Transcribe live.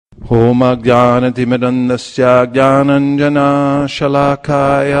Om Ajnanatimirandasya Jnananjana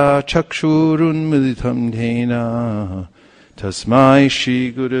Shalakaya Chakshurun Militam Dhena Tasmai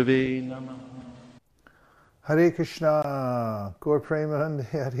Shri Gurave Namah. Hare Krishna, Gaur Premanande,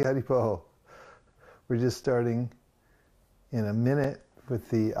 Hari Haribol. We're just starting in a minute with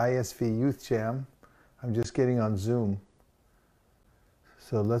the ISV Youth Jam. I'm just getting on Zoom.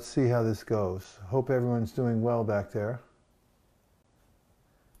 So let's see how this goes. Hope everyone's doing well back there.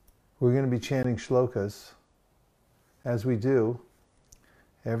 We're going to be chanting shlokas, as we do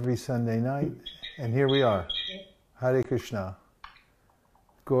every Sunday night. And here we are. Hare Krishna.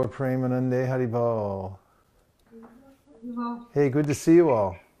 Gaur Premanande Haribol. Hey, good to see you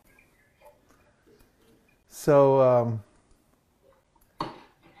all. So,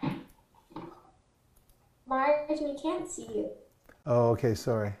 Marge, we can't see you. Oh, okay,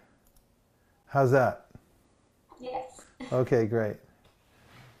 sorry. How's that? Yes. Okay, great.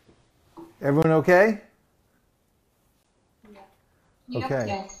 Everyone okay? Yeah. Okay.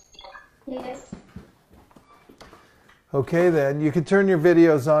 Yes. Yes. Okay then, you can turn your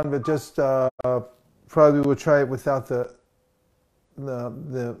videos on, but just probably we'll try it without the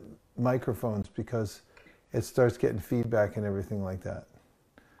microphones because it starts getting feedback and everything like that.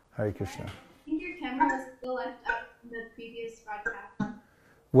 Hare Krishna. I think your camera was still left up from the previous broadcast.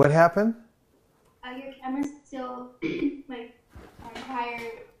 What happened? Your camera's still like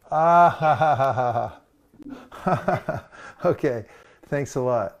higher. Ah, ha, ha, ha, ha. Okay, thanks a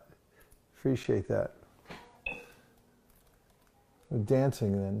lot. Appreciate that. We're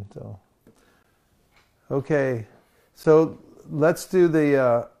dancing then, so. Okay, so let's do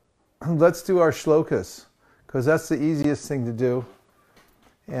our shlokas, because that's the easiest thing to do.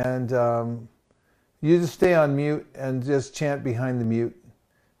 And you just stay on mute and just chant behind the mute,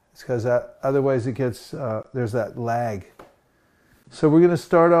 because otherwise it gets there's that lag. So we're going to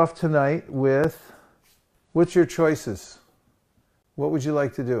start off tonight with, what's your choices? What would you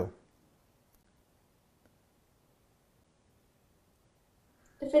like to do?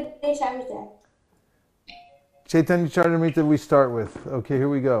 The Finish Amrita. Chaitanya Charitamrita we start with. Okay, here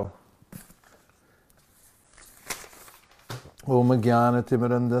we go. Om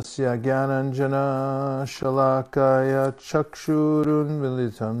Jnanatimirandasya Jnananjana Shalakaya Chakshurun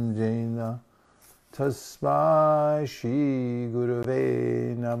Militam Jena Tasmai Shri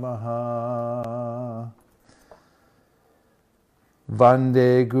Gurave Namaha.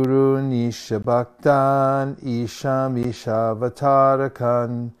 Vande Guru Nisha Bhaktan Isham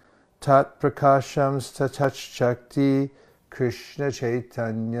Ishavatarakan Tat Prakasham Tatach Shakti Krishna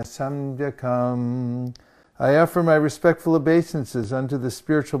Chaitanya Samvyakam. I offer my respectful obeisances unto the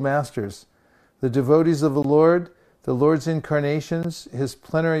spiritual masters, the devotees of the Lord's incarnations, His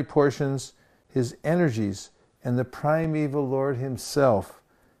plenary portions, His energies, and the primeval Lord Himself,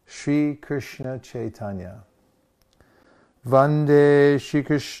 Sri Krishna Chaitanya. Vande Shri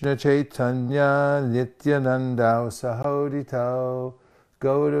Krishna Chaitanya Nityananda Sahodito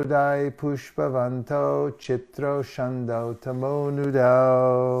Gaurudai Pushpavanto Chitro Shando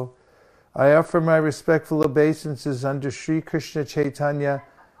Tamonudao. I offer my respectful obeisances unto Sri Krishna Chaitanya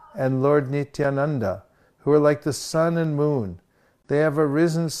and Lord Nityananda, who are like the sun and moon. They have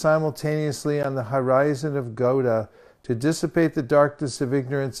arisen simultaneously on the horizon of Gauda to dissipate the darkness of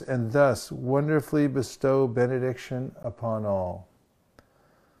ignorance and thus wonderfully bestow benediction upon all.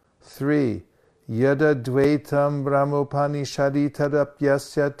 3. Yada dvaitam brahmopanishadi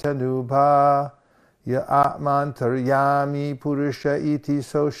tadapyasya tanubha ya atmantaryami purusha iti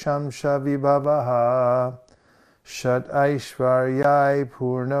soshamsha vibhavaha shad aishvaryai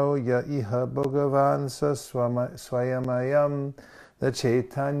purno ya iha bhagavan sa swayamayam the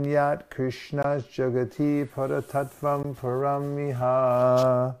chaitanyat krishna's jagati paratattvam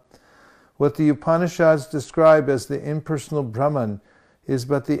paramiha. What the Upanishads describe as the impersonal Brahman is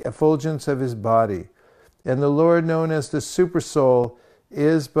but the effulgence of his body, and the Lord known as the Supersoul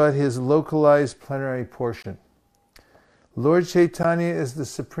is but his localized plenary portion. Lord Chaitanya is the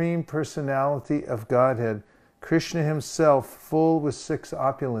Supreme Personality of Godhead, Krishna himself full with 6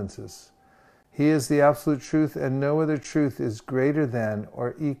 opulences. He is the absolute truth, and no other truth is greater than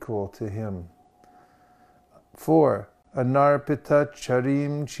or equal to him. 4. Anarpita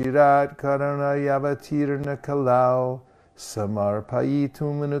charim chirat karana yavatirna kalau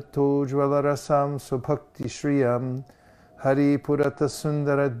samarpayitum minuto jvalarasam subhakti shriyam hari purata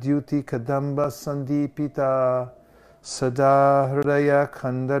sundara dyuti kadamba sandipita sada hridaya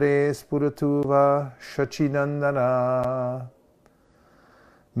khandare spuratuva shachinandana.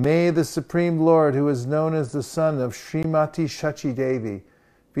 May the Supreme Lord, who is known as the son of Srimati Shachi Devi,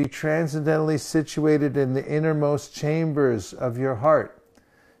 be transcendently situated in the innermost chambers of your heart,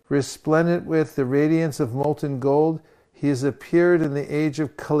 Resplendent with the radiance of molten gold, he has appeared in the age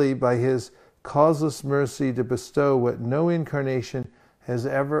of Kali by his causeless mercy to bestow what no incarnation has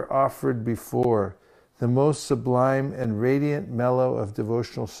ever offered before, the most sublime and radiant mellow of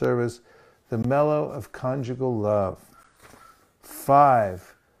devotional service, the mellow of conjugal love.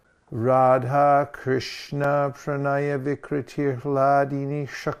 5. Radha Krishna Pranaya Vikritir Hladini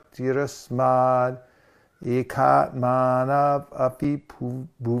Shaktirasmad Ekatmanav Api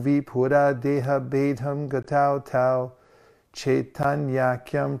Bhuvi Pura Deha Bedham Gatau Tau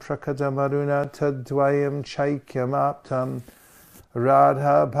Chaitanyakyam Prakatamaruna Tadvayam Chaikyam Aptam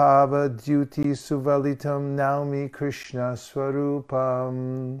Radha Bhava Duti Suvalitam Naumi Krishna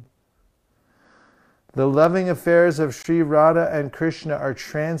Swarupam. The loving affairs of Sri Radha and Krishna are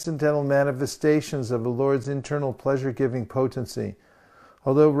transcendental manifestations of the Lord's internal pleasure-giving potency.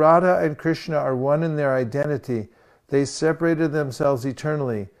 Although Radha and Krishna are one in their identity, they separated themselves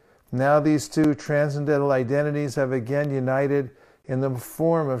eternally. Now these two transcendental identities have again united in the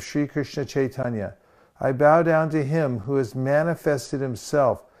form of Sri Krishna Chaitanya. I bow down to him who has manifested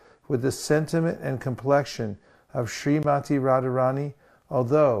himself with the sentiment and complexion of Srimati Radharani,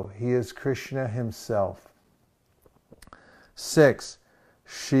 although he is Krishna himself. 6.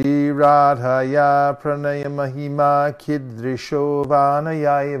 Shri Radhaya Pranaya Mahima Kidrisho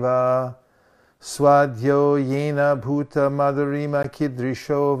Vanayaiva Swadhyo Yena Bhuta Madhurima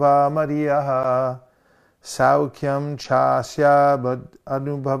Kidrisho Mariyaha Saukyam Chasya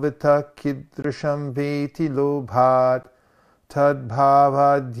Anubhavita Kidrisham Veti Lobhat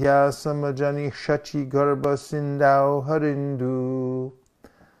Tadbhavadhya Samajani Shachi Garbha Sindau Harindu.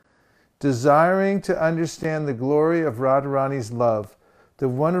 Desiring to understand the glory of Radharani's love, the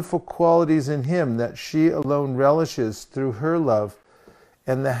wonderful qualities in him that she alone relishes through her love,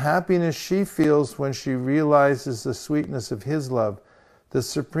 and the happiness she feels when she realizes the sweetness of his love, the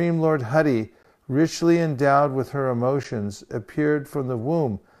Supreme Lord Hari, richly endowed with her emotions, appeared from the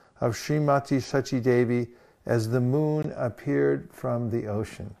womb of Srimati Shachi Devi as the moon appeared from the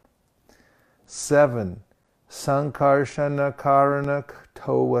ocean. 7. Sankarshana Karana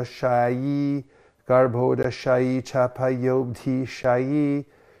Towa Shayi Garbhoda Shayi Chapayobdhi Shayi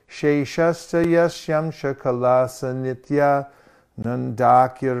Sheshasta Yasyam Shakalasa Nitya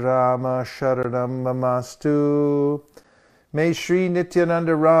Nandakya Rama Sharanam Mamastu. May Sri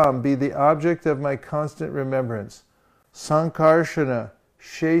Nityananda Ram be the object of my constant remembrance. Sankarshana,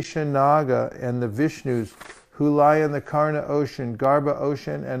 Sheshanaga, and the Vishnus who lie in the Karna ocean, Garbha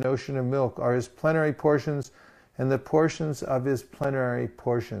ocean, and ocean of milk are his plenary portions and the portions of his plenary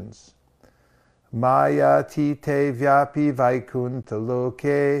portions. Maya tite vyapi vaikunta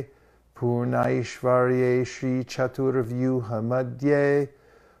loke Purnaishvarye Shri Chaturvyuha Madhye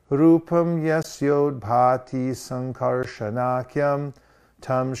Rupam Yasyod Bhati Sankarshanakyam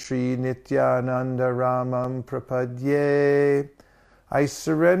Tam Shri Nityananda Ramam Prapadye. I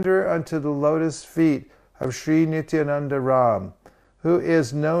surrender unto the lotus feet of Sri Nityananda Ram, who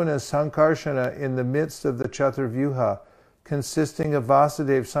is known as Sankarshana in the midst of the Chaturvyuha, consisting of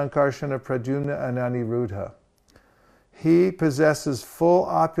Vasudeva, Sankarshana, Pradyumna, and Aniruddha. He possesses full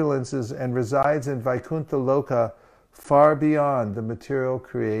opulences and resides in Vaikuntha Loka, far beyond the material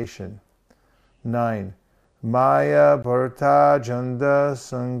creation. 9. Maya Bharta Janda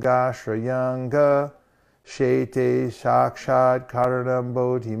Sangashrayanga Shete Shakshad Karanam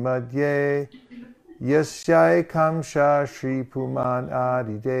Bodhi Madhye Yasyai Kamsha Shri Puman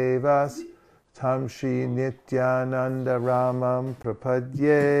Adi Devas Tam Shri Nityananda Ramam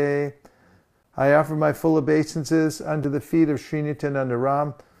Prapadye. I offer my full obeisances unto the feet of Sri Nityananda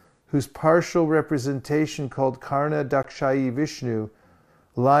Ram, whose partial representation called Karna Dakshayi Vishnu,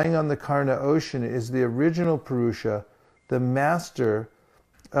 lying on the Karna ocean, is the original Purusha, the master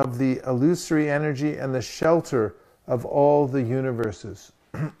of the illusory energy and the shelter of all the universes.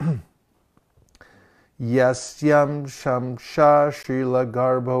 Yasyam Shamsha Srila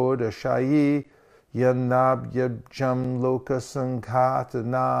Garbho Dashayi Yanabhyabjam Loka Sanghata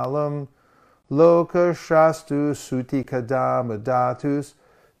Nalam Loka Shastu Suti Kadama Datus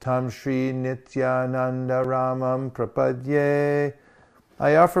Tam Shri Nityananda Ramam Prapadye.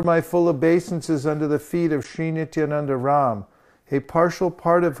 I offer my full obeisances unto the feet of Sri Nityananda Ram, a partial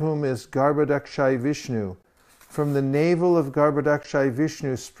part of whom is Garbhodakshayi Vishnu. From the navel of Garbhodakshayi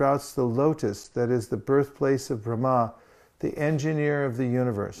Vishnu sprouts the lotus that is the birthplace of Brahma, the engineer of the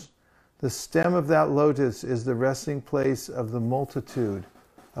universe. The stem of that lotus is the resting place of the multitude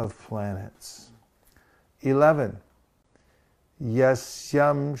of planets. 11.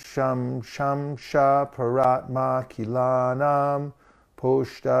 Yasyam Sham Shamsha Paratma Kilanam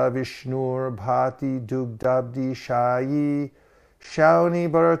Poshta Vishnur Bhati Dugdabdi Shayi Shauni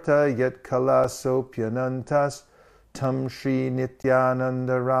Bharata Yat Kala Sopyanantas Tam Shri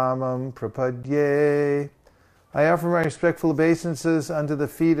Nityananda Ramam Prapadye. I offer my respectful obeisances unto the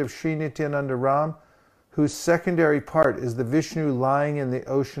feet of Sri Nityananda Ram, whose secondary part is the Vishnu lying in the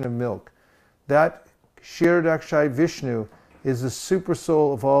ocean of milk. That Kshirodakshay Vishnu is the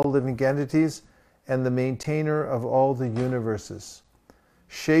supersoul of all living entities and the maintainer of all the universes.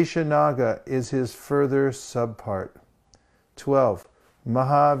 Sheshanaga is his further subpart. 12.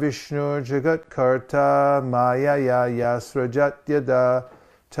 Mahavishnu Jagat Karta Mayaya Yasrajat Yada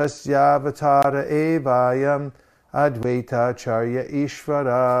Tasyavatara Evayam Advaita Acharya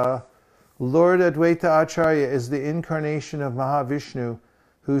Ishvara. Lord Advaita Acharya is the incarnation of Mahavishnu,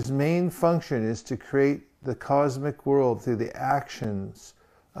 whose main function is to create the cosmic world through the actions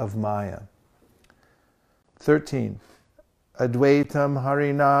of Maya. 13. Advaitam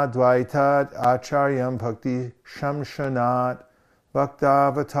Harina Dvaitat Acharyam Bhakti Shamshanat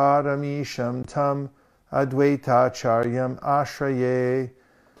Bhaktavataram Isham Tam Advaitacharyam Ashraye.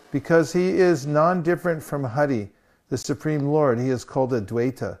 Because he is non-different from Hari, the Supreme Lord, he is called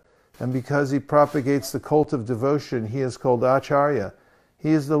Advaita. And because he propagates the cult of devotion, he is called Acharya.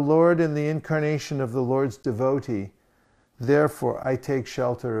 He is the Lord and the incarnation of the Lord's devotee. Therefore, I take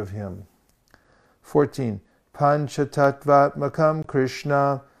shelter of him. 14. Panchatattvatmakam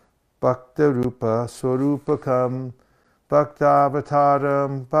Krishna Bhakta Rupa Swarupakam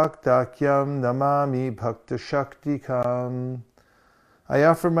Bhaktavataram Bhaktakyam Namami Bhakta Shaktikam. I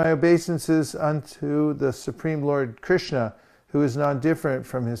offer my obeisances unto the Supreme Lord Krishna, who is not different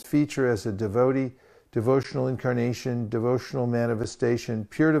from his feature as a devotee, devotional incarnation, devotional manifestation,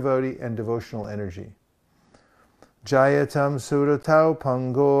 pure devotee, and devotional energy. Jayatam Suratau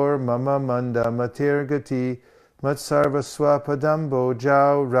Pangor Mama Manda Matirgati Matsarva Swapadambo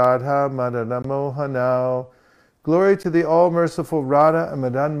Jau Radha Madana Mohanao. Glory to the all-merciful Radha and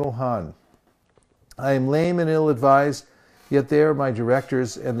Madan Mohan. I am lame and ill-advised, yet they are my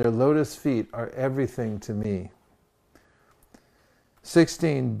directors, and their lotus feet are everything to me.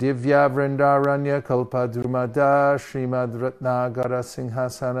 16. Divya Vrindaranya Kalpadrumada Srimad Ratnagara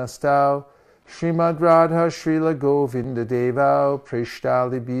Singhasanastau Srimad Radha Srila Govinda Devau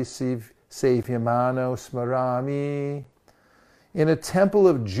Prishtali Bisiv Savyamano Smarami. In a temple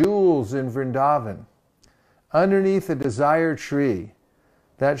of jewels in Vrindavan, underneath a desired tree,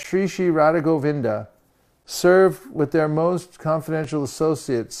 that Sri Sri Radha Govinda, served with their most confidential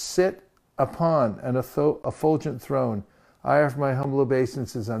associates, sit upon an effulgent throne. I offer my humble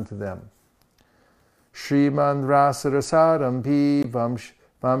obeisances unto them. Shriman Rasarasaram Pi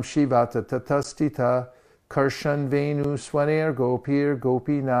Vamshivata Tatastita Karshan Venu Swaner Gopir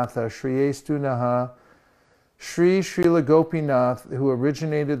Gopinatha Shriyestu Naha. Sri Srila Gopinath, who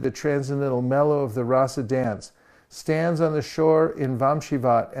originated the transcendental mellow of the rasa dance, stands on the shore in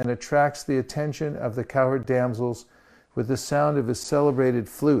Vamshivat and attracts the attention of the cowherd damsels with the sound of his celebrated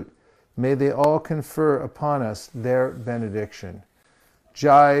flute. May they all confer upon us their benediction.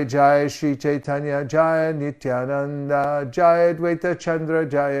 Jai Jai Shri Chaitanya Jai Nityananda Jai Advaita Chandra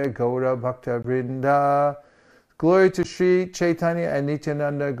Jai Gaura Bhakta Vrinda. Glory to Sri Chaitanya and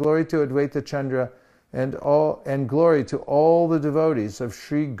Nityananda, glory to Advaita Chandra, and glory to all the devotees of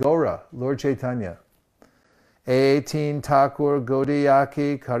Sri Gaura, Lord Chaitanya. 18 Thakur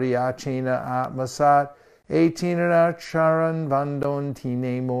Godiyaki Karyachina Atmasat 18 Charan Vandon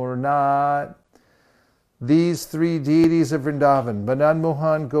Tine Mornat. These three deities of Vrindavan, Madan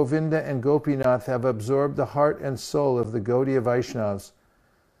Mohan, Govinda, and Gopinath, have absorbed the heart and soul of the Gaudiya Vaishnavas,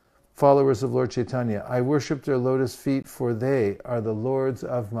 followers of Lord Chaitanya. I worship their lotus feet, for they are the lords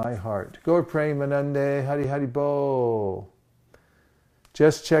of my heart. Gaur Premanande Hari Hari Bo.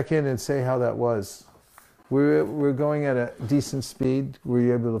 Just check in and say how that was. We're going at a decent speed. Were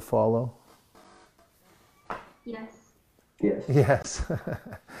you able to follow? Yes. Yes. Yes.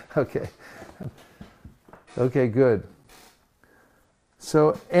 Okay. Okay, good.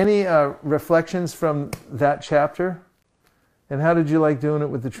 So any reflections from that chapter? And how did you like doing it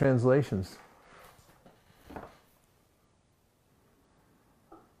with the translations?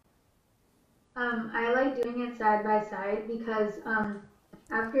 I like doing it side by side because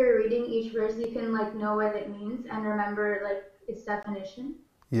after reading each verse, you can like know what it means and remember like its definition.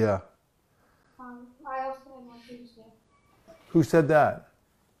 Yeah. I also have one thing to say. Who said that?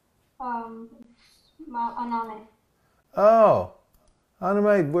 Aname. Oh,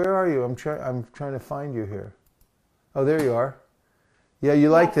 Anamai, where are you? I'm trying to find you here. Oh, there you are. Yeah, you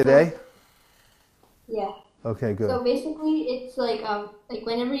liked it, eh? Yeah. Okay, good. So basically, it's like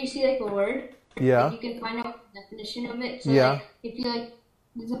whenever you see like a word, Yeah. you can find out the definition of it. So Yeah. like if you like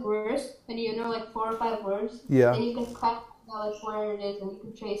there's a verse and you know like 4 or 5 words, Yeah. then you can like where it is, and you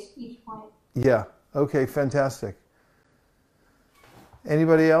can trace each point. Yeah. Okay, fantastic.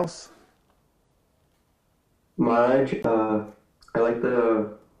 Anybody else? Maj, I like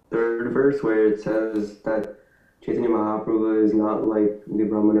the third verse where it says that Chaitanya Mahaprabhu is not like the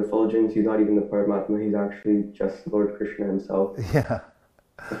Brahman effulgence, he's not even the Paramatma, he's actually just Lord Krishna himself. Yeah.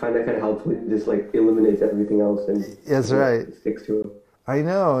 I find that kind of helpful. It just like eliminates everything else and That's right. it sticks to him. I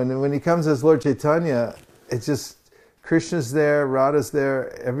know, and when he comes as Lord Chaitanya, it's just Krishna's there, Radha's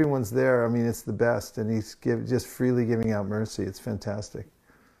there, everyone's there. I mean, it's the best, and he's just freely giving out mercy. It's fantastic.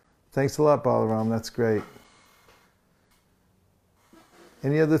 Thanks a lot, Balaram. That's great.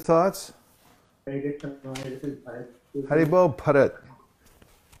 Any other thoughts? Very good, Chandramani. This is Bharat. Haribol Bharat.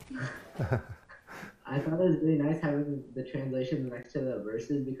 I thought it was really nice having the translation next to the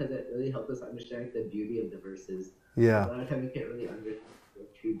verses because it really helped us understand the beauty of the verses. Yeah. A lot of times we can't really understand the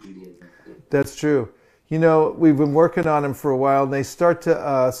true beauty of them. That's true. You know, we've been working on them for a while, and they start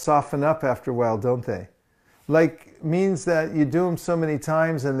to soften up after a while, don't they? Like, means that you do them so many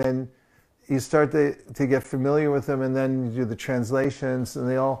times, and then you start to get familiar with them, and then you do the translations,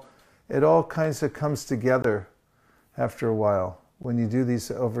 and it all kinds of comes together after a while when you do these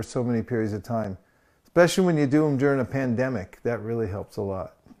over so many periods of time. Especially when you do them during a pandemic. That really helps a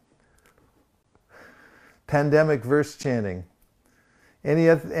lot. Pandemic verse chanting. Any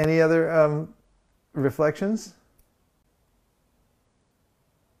other reflections?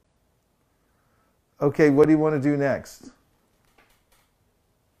 Okay, what do you want to do next?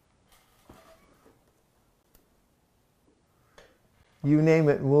 You name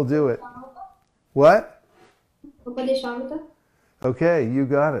it and we'll do it. What? Upadeshamrita? Okay, you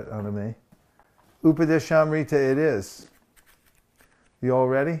got it, Aname. Upadeshamrita it is. You all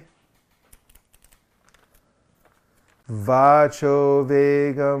ready? Vacho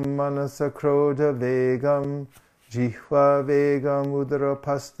vegam manasakrodha vegam jihva vegam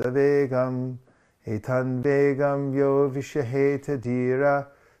udarapasta vegam etan vegam yo vishaheta dira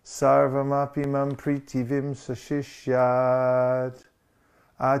sarvamapi mam pritivim sashishyat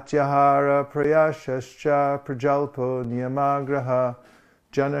atyahara prayashascha prajalpo niyamagraha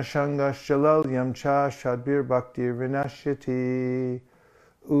janashanga shalalyam cha shadbir bhakti vinashyati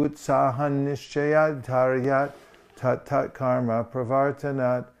utsahan nishchayad dharyat tat tat karma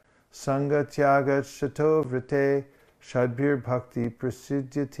pravartanat sangatyagat shatovrite shadbir bhakti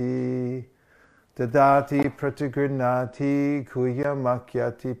prasidyati dadati pratigrinati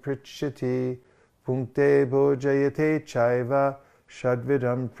kuyamakyati pritshati punkte bhojayate chaiva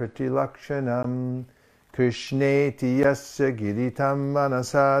shadvidam pratilakshanam krishneti yasya giritam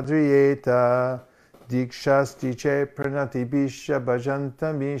manasadriyeta dikshasti che pranati bisha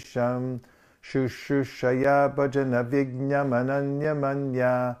bhajantamisham shushushaya bhajana vignamananya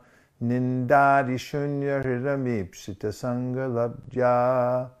manya nindari shunya hridamipsita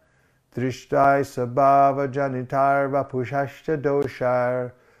sangalabdya drishtai sabhava janitar vapushashta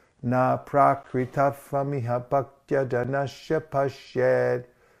doshar na prakritafamiha bhaktya janasya pashyed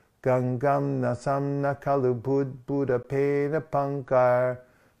gangam nasam nakalubud budapena pankar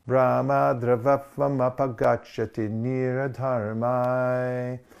brahma dravafam apagachati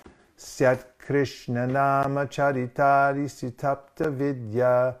niradharmai Syat Krishna Nama Charitari Sitapta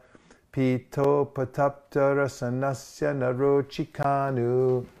Vidya Pito Patapta Rasanasya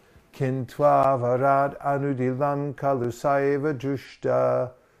Narochikanu Kintva Anudilam Kalusaiva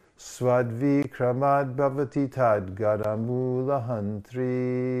Jushta Swadvikramad Bhavati Tad Gadamula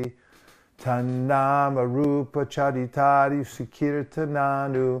Hantri Tannama Rupa Charitari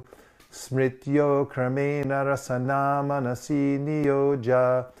Sukirtananu Smrityo Kramena Rasanama Nasini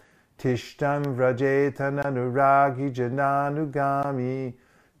Yoja Tishtam vrajetan anuragi jananugami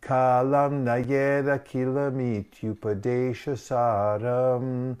kalam nayeda kilamityupadesha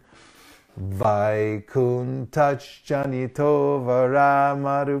saram vaikuntach janito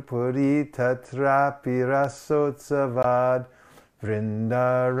varamarupuri tatrapi rasotsavad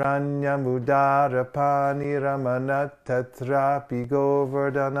vrindaranya mudara pani ramanat tatrapi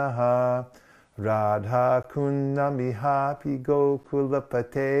govardhanaha Radha kunna mihapi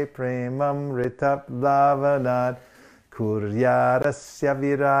gokulapate premam ritap lavanat kuryarasya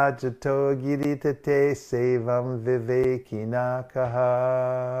virajato giritate sevam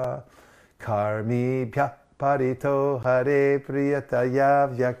vivekinakaha karmi parito hare priyataya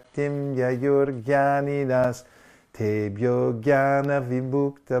vyaktim yayurgyaninas tebyo gyana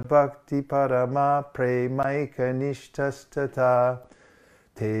vimukta bhakti parama premaika nishtastata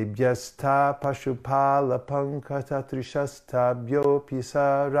Tebhyastha pashupala pankata trishastabhyopi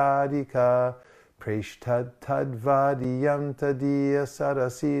saradika Preshtad tadvadiyam tadiya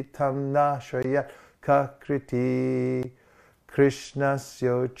sarasitam nashraya kakriti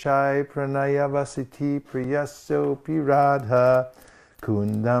Krishnasyo chai pranayavasiti priyasyopi radha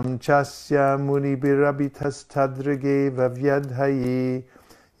kundam chasya munibirabitas tadrage vavyadhayi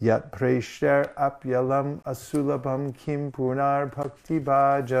yat preshar apyalam asulabham kim purnar bhakti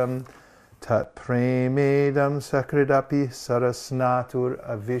bhajam tat premedam sakridapi sarasnatur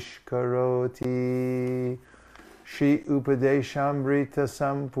avishkaroti Shri Upadeshamrita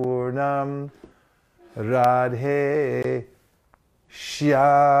Sampurnam Radhe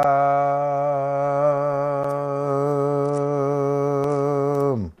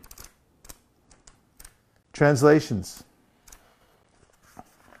Shyam. Translations.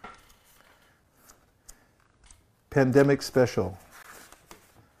 Pandemic Special.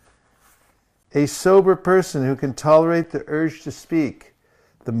 A sober person who can tolerate the urge to speak,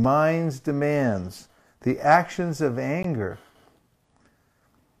 the mind's demands, the actions of anger,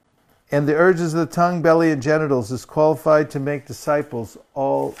 and the urges of the tongue, belly, and genitals is qualified to make disciples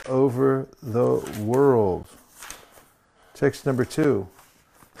all over the world. Text number 2.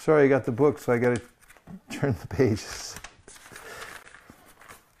 Sorry, I got the book, so I got to turn the pages.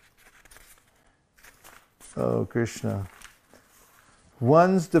 Oh, Krishna.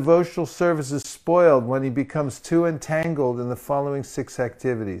 One's devotional service is spoiled when he becomes too entangled in the following 6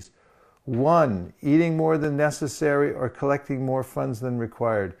 activities. 1. Eating more than necessary or collecting more funds than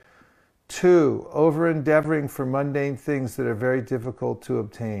required. 2. Over-endeavoring for mundane things that are very difficult to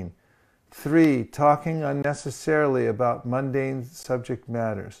obtain. 3. Talking unnecessarily about mundane subject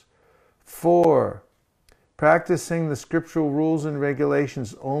matters. 4. Practicing the scriptural rules and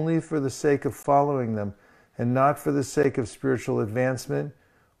regulations only for the sake of following them and not for the sake of spiritual advancement,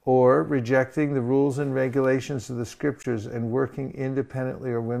 or rejecting the rules and regulations of the scriptures and working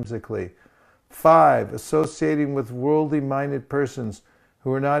independently or whimsically. 5. Associating with worldly-minded persons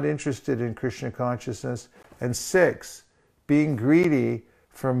who are not interested in Krishna consciousness. And 6. Being greedy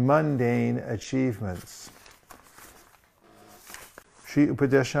for mundane achievements. Sri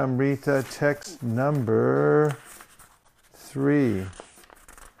Upadeshamrita, text number 3.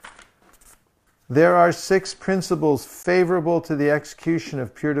 There are 6 principles favorable to the execution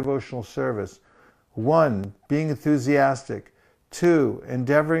of pure devotional service. 1. Being enthusiastic. 2.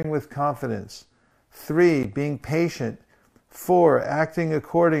 Endeavoring with confidence. 3. Being patient. 4. Acting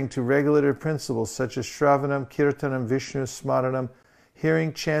according to regulative principles such as Shravanam, Kirtanam, Vishnu, Smaranam,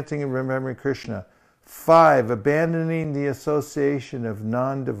 hearing, chanting, and remembering Krishna. 5. Abandoning the association of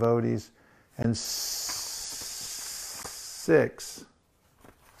non-devotees. And 6.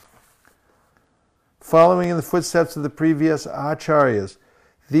 Following in the footsteps of the previous acharyas.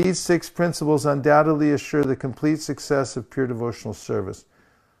 These 6 principles undoubtedly assure the complete success of pure devotional service.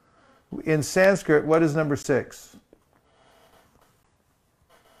 In Sanskrit, what is number 6?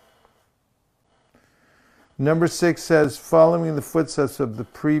 Number 6 says, following in the footsteps of the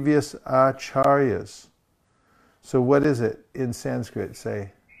previous acharyas. So what is it in Sanskrit?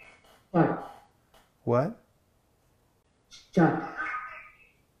 Say. Chat. What? Chat.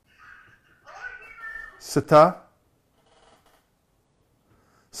 Sata?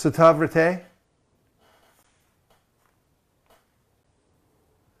 Satavrate?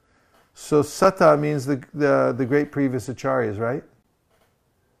 So sata means the great previous acharyas, right?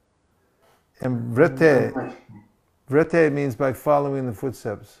 And vrete means by following the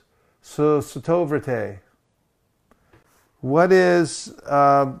footsteps. So satovrate. What is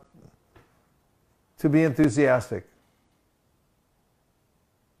to be enthusiastic?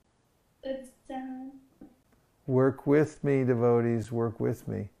 Work with me, devotees, work with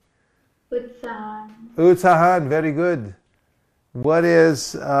me. Utsahan. Utsahan, very good. What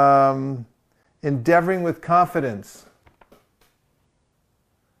is endeavoring with confidence?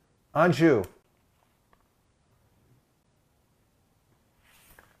 Anshu.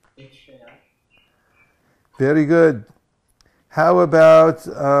 Very good. How about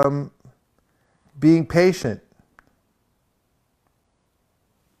being patient?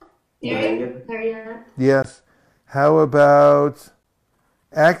 Yes. How about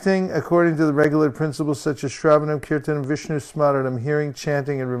acting according to the regular principles such as Shravanam, Kirtanam, Vishnu, Smaranam, hearing,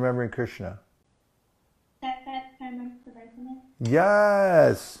 chanting, and remembering Krishna?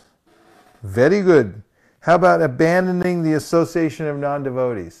 Yes. Very good. How about abandoning the association of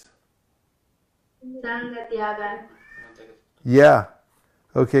non-devotees? Sangatyaga. Yeah.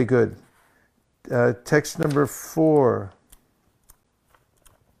 Okay, good. Text number 4.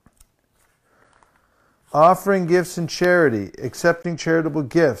 Offering gifts in charity, accepting charitable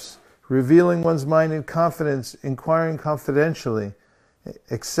gifts, revealing one's mind in confidence, inquiring confidentially,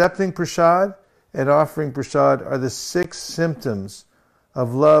 accepting prasad, and offering prasad are the 6 symptoms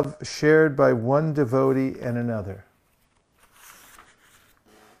of love shared by one devotee and another.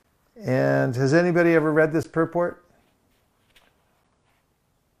 And has anybody ever read this purport?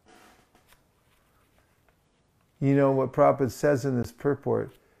 You know what Prabhupada says in this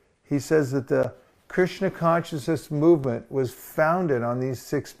purport? He says that the Krishna consciousness movement was founded on these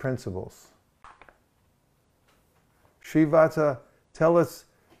 6 principles. Srivata, tell us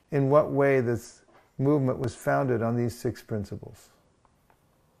in what way this movement was founded on these 6 principles.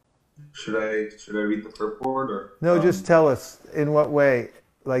 Should I read the purport or? No, just tell us in what way,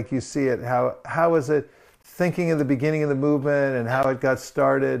 like you see it. How is it thinking of the beginning of the movement and how it got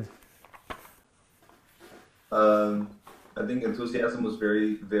started? I think enthusiasm was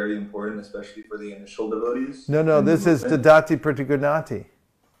very, very important, especially for the initial devotees. No, this is Dadati Pratigunati.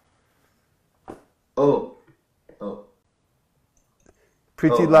 Oh.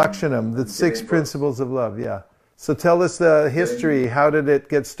 Priti Lakshanam, the 6 principles of love, yeah. So tell us the history. How did it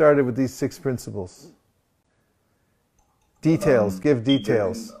get started with these 6 principles? Details, give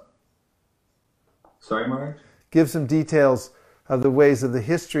details. Sorry, Mark? Give some details of the ways of the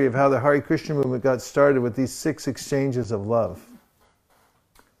history of how the Hare Krishna movement got started with these 6 exchanges of love.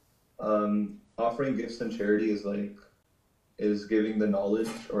 Offering gifts and charity is giving the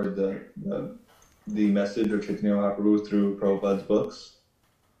knowledge or the message of Chaitanya Mahaprabhu through Prabhupada's books.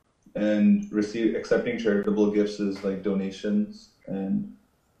 And accepting charitable gifts is like donations and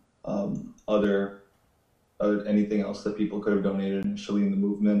anything else that people could have donated initially in the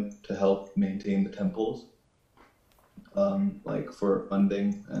movement to help maintain the temples, like for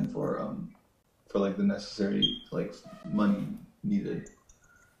funding and for like the necessary like money needed.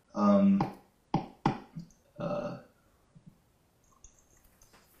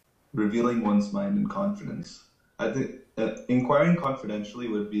 Revealing one's mind and confidence. I think inquiring confidentially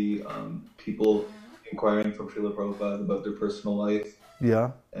would be people inquiring from Srila Prabhupada about their personal life.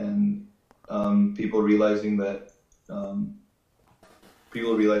 Yeah. And people realizing that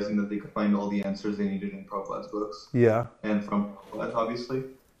they could find all the answers they needed in Prabhupada's books. Yeah. And from Prabhupada, obviously.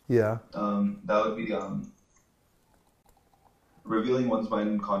 Yeah. That would be revealing one's mind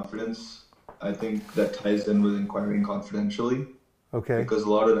and confidence. I think that ties in with inquiring confidentially. Okay. Because a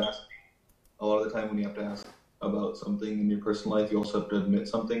lot of the time when you have to ask about something in your personal life, you also have to admit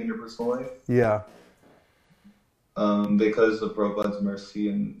something in your personal life. Yeah. Because of Prabhupada's mercy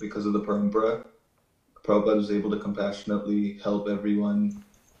and because of the parampara, Prabhupada was able to compassionately help everyone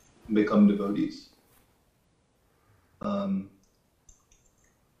become devotees.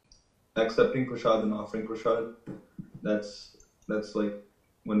 Accepting prasad and offering prasad, that's like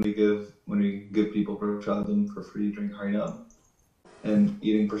when we give people prasadam for free during Harinam. And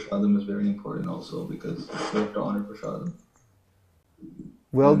eating prasadam is very important also because we have to honor prasadam.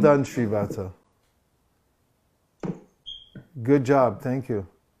 Well done, Srivata. Good job, thank you.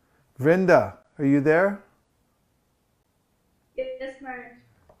 Vrinda, are you there? Yes, Mark.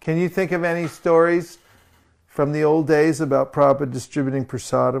 Can you think of any stories from the old days about Prabhupada distributing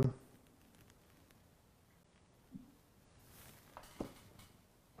prasadam?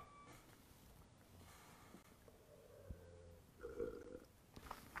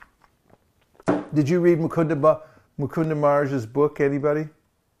 Did you read Mukunda Maharaj's book, anybody?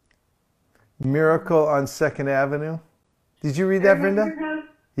 Miracle on 2nd Avenue? Did you read that, Vrinda?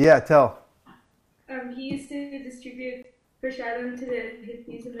 Yeah, tell. He used to distribute prasadam to the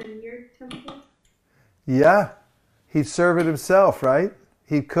hippies in the New York temple. Yeah, he'd serve it himself, right?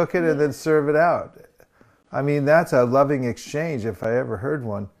 He'd cook it and then serve it out. I mean, that's a loving exchange if I ever heard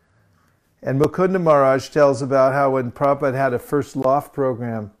one. And Mukunda Maharaj tells about how when Prabhupada had a first loft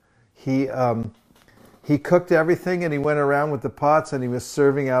program, he cooked everything and he went around with the pots and he was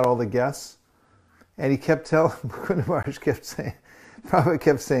serving out all the guests. And he kept telling, Mukunda Maharaj Prabhupada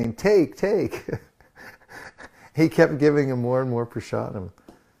kept saying, take. He kept giving him more and more prasadam.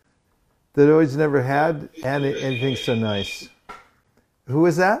 That always never had anything so nice. Who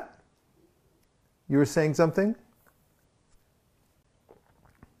was that? You were saying something?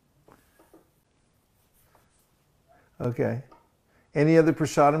 Okay. Any other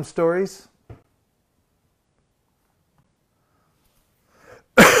prasadam stories?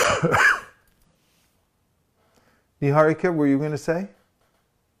 Niharika, were you going to say?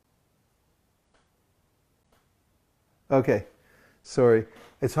 Okay, sorry.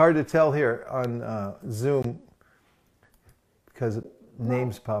 It's hard to tell here on Zoom because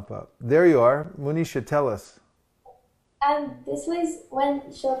names pop up. There you are. Munisha, tell us. This was when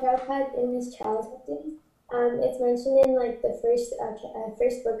Srila Prabhupada in his childhood days. It's mentioned in like the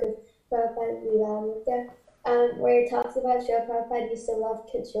first book of Prabhupada Leela, where it talks about Srila Prabhupada used to love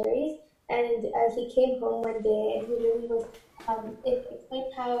kachoris, and he came home one day and he really was. It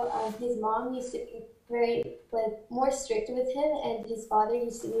explained how his mom used to very like more strict with him, and his father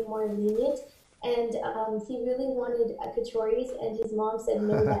used to be more lenient. And he really wanted kachoris, and his mom said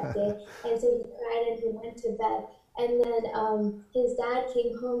no that day, and so he cried and he went to bed. And then his dad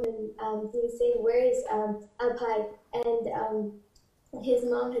came home and he was saying, "Where is Alpai?" And his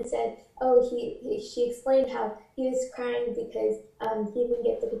mom had said, "Oh, she explained how he was crying because he didn't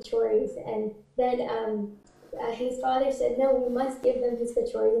get the kachoris." And then his father said, "No, we must give them his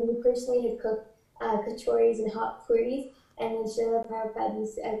kachoris." And he personally had cooked kachoris and hot puris. And then Srila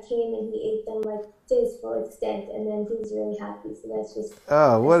Prabhupada came and he ate them like to his full extent, and then he was really happy. So that's just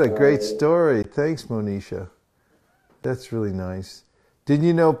what a great story. Thanks, Monisha. That's really nice. Did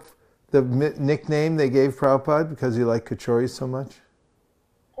you know the nickname they gave Prabhupada because he liked kachoris so much?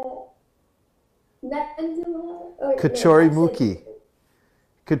 Kachori Mukhi.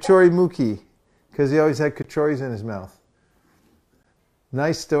 Kachori Mukhi. Because he always had kachoris in his mouth.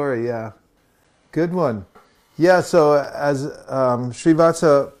 Nice story, yeah. Good one. Yeah, so as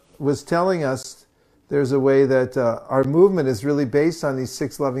Srivatsa was telling us, there's a way that our movement is really based on these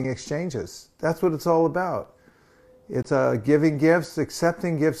 6 loving exchanges. That's what it's all about. It's giving gifts,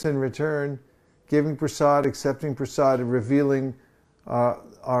 accepting gifts in return, giving prasad, accepting prasad, and revealing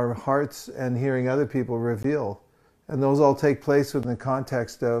our hearts and hearing other people reveal. And those all take place within the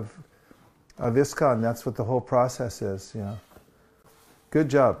context of ISKCON. That's what the whole process is. Yeah. Good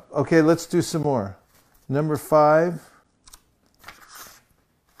job. Okay, let's do some more. Number 5.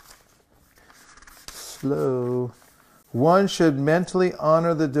 Slow. One should mentally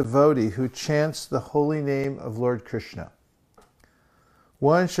honor the devotee who chants the holy name of Lord Krishna.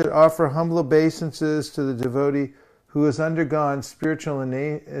 One should offer humble obeisances to the devotee who has undergone spiritual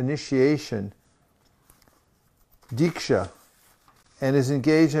initiation, diksha, and is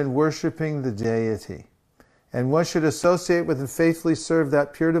engaged in worshipping the deity. And one should associate with and faithfully serve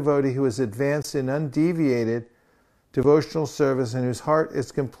that pure devotee who is advanced in undeviated devotional service and whose heart is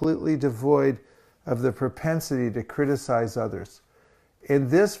completely devoid of the propensity to criticize others. In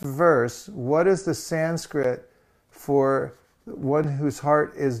this verse, what is the Sanskrit for one whose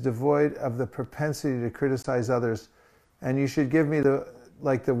heart is devoid of the propensity to criticize others? And you should give me the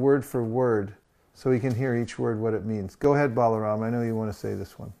word for word so we can hear each word what it means. Go ahead, Balaram. I know you want to say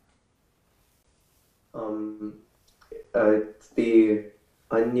this one. It's the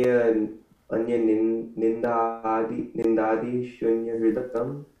anya nindadi shunya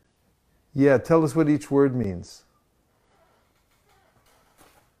hridakam. Yeah, tell us what each word means.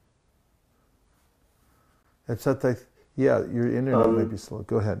 It's not like, yeah, your internet might be slow.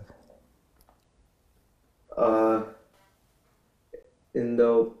 Go ahead. In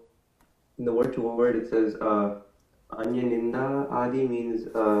the word to word, it says anya ninda adi means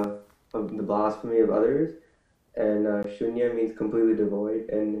of the blasphemy of others, and shunya means completely devoid,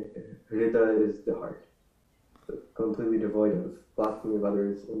 and hrida is the heart, so completely devoid of blasphemy of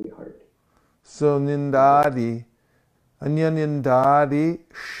others in the heart. So nindadi, anya nindadi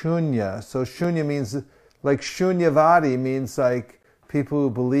shunya. So shunya means, like shunyavadi means like people who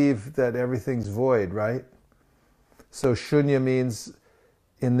believe that everything's void, right? So shunya means,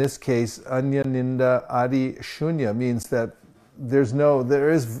 in this case, anya ninda adi shunya means that it's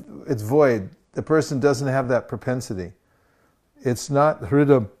void. The person doesn't have that propensity. It's not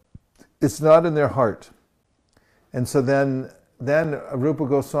hridam. It's not in their heart. And so then Rupa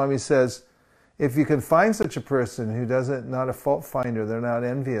Goswami says, if you can find such a person who not a fault finder, they're not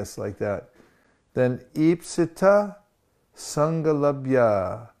envious like that, then ipsita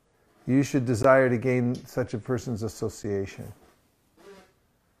sangalabhya, you should desire to gain such a person's association.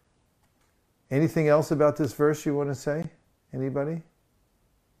 Anything else about this verse you want to say? Anybody?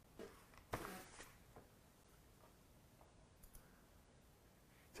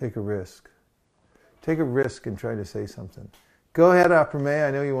 Take a risk. Take a risk and try to say something. Go ahead, Aprame.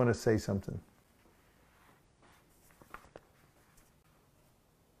 I know you want to say something.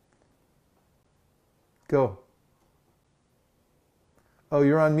 Go. Oh,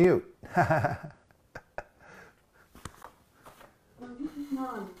 you're on mute.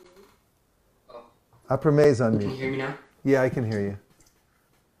 Aprame's on mute. Can you hear me now? Yeah, I can hear you.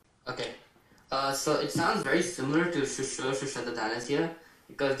 Okay. So it sounds very similar to Shushada Dhanasya,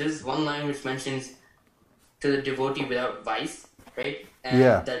 because there's one line which mentions to the devotee without vice, right?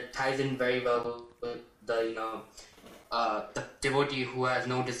 And that ties in very well with the devotee who has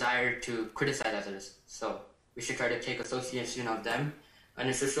no desire to criticize others. So we should try to take association of them. And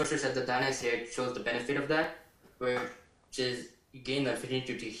in Shushada Dhanasya, it shows the benefit of that, which is you gain the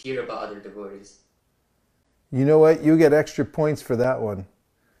affinity to hear about other devotees. You know what? You get extra points for that one.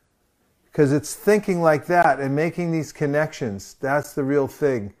 Because it's thinking like that and making these connections. That's the real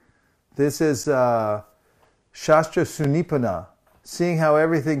thing. This is, Shastra Sunipana, seeing how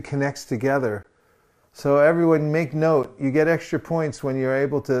everything connects together. So everyone make note, you get extra points when you're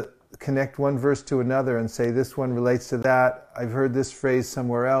able to connect one verse to another and say this one relates to that, I've heard this phrase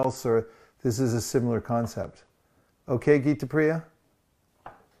somewhere else, or this is a similar concept. Okay, Gita Priya?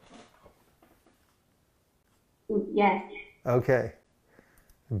 Yes. Okay.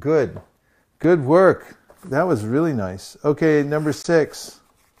 Good. Good work. That was really nice. Okay, number 6.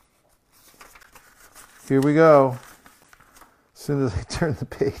 Here we go. As soon as I turn the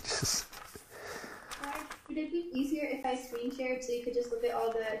pages. Would it be easier if I screen shared so you could just look at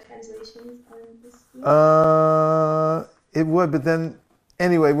all the translations on the screen? It would, but then,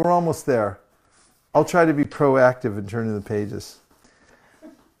 anyway, we're almost there. I'll try to be proactive in turning the pages.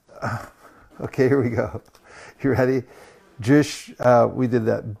 Okay, here we go. You ready? Drish, we did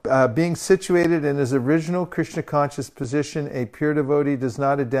that. Being situated in his original Krishna conscious position, a pure devotee does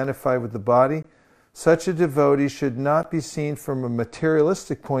not identify with the body. Such a devotee should not be seen from a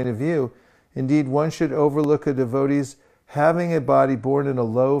materialistic point of view. Indeed, one should overlook a devotee's having a body born in a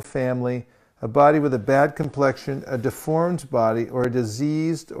low family, a body with a bad complexion, a deformed body, or a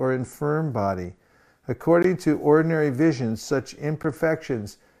diseased or infirm body. According to ordinary vision, such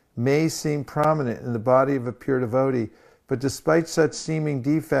imperfections may seem prominent in the body of a pure devotee, but despite such seeming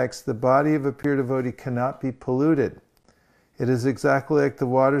defects, the body of a pure devotee cannot be polluted. It is exactly like the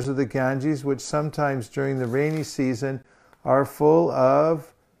waters of the Ganges, which sometimes during the rainy season are full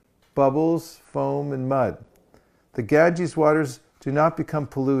of bubbles, foam, and mud. The Ganges waters do not become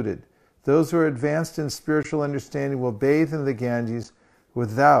polluted. Those who are advanced in spiritual understanding will bathe in the Ganges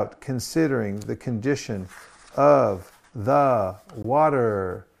without considering the condition of the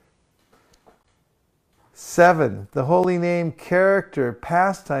water. 7. The holy name, character,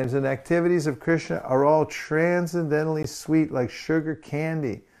 pastimes, and activities of Krishna are all transcendently sweet like sugar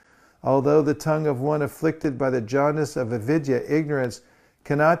candy. Although the tongue of one afflicted by the jaundice of avidya, ignorance,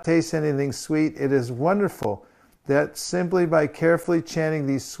 cannot taste anything sweet, it is wonderful that simply by carefully chanting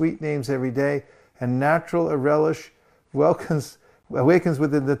these sweet names every day, a natural relish awakens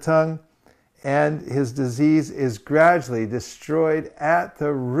within the tongue, and his disease is gradually destroyed at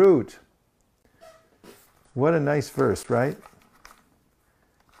the root. What a nice verse, right?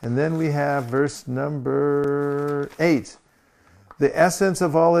 And then we have verse number 8. The essence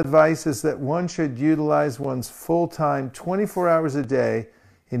of all advice is that one should utilize one's full time, 24 hours a day,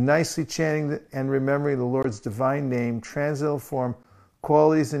 in nicely chanting and remembering the Lord's divine name, transcendental form,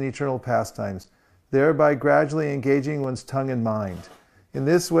 qualities, and eternal pastimes, thereby gradually engaging one's tongue and mind. In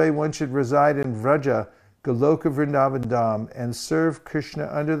this way, one should reside in Vraja, Goloka Vrindavan Dham, and serve Krishna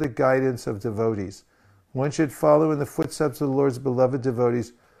under the guidance of devotees. One should follow in the footsteps of the Lord's beloved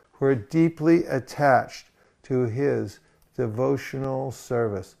devotees who are deeply attached to his devotional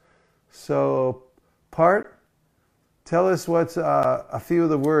service. So, tell us what's a few of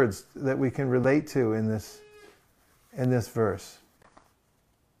the words that we can relate to in this verse.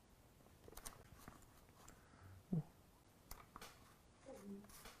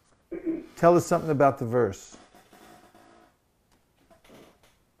 Tell us something about the verse.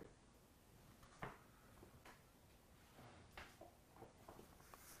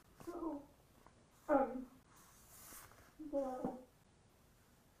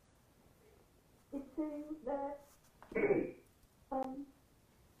 It says that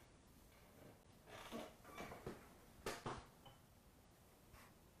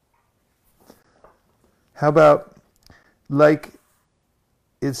How about, like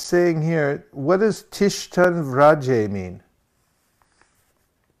it's saying here, what does Tishtan Vraje mean?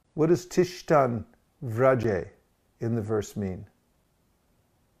 What does Tishtan Vraje in the verse mean?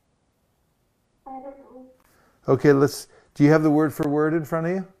 I don't know. Okay, do you have the word for word in front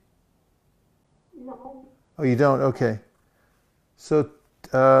of you? No. Oh, you don't? Okay. So,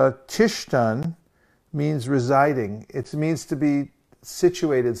 Tishtan means residing. It means to be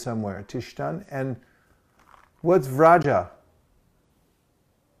situated somewhere, Tishtan. And what's Vraja?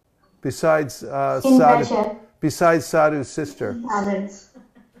 Besides Sadhu, besides Sadhu's sister.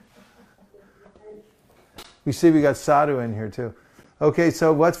 We see we got Sadhu in here too. Okay,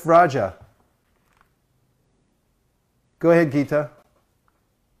 so what's Vraja? Go ahead, Gita.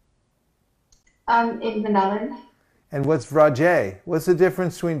 In Vrindavan. And what's Vraje? What's the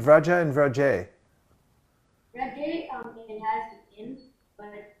difference between Vraja and Vraje? Vraje, it has in,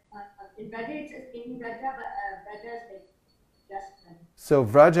 but in Vraje it says in Vraja, but Vraja is like just Vraja. So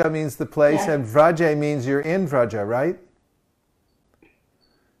Vraja means the place, Yes. and Vraje means you're in Vraja, right?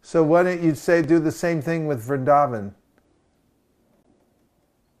 So why don't you do the same thing with Vrindavan?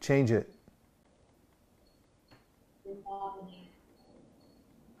 Change it.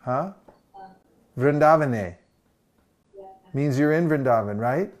 Huh? Vrindavane. Means you're in Vrindavan,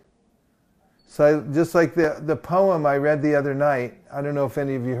 right? So just like the poem I read the other night, I don't know if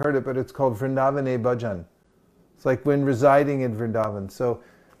any of you heard it, but it's called Vrindavane Bhajan. It's like when residing in Vrindavan. So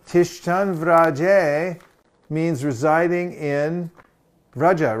Tishtan Vraje means residing in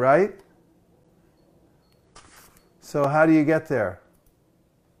Vraja, right? So how do you get there?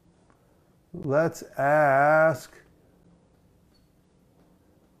 Let's ask,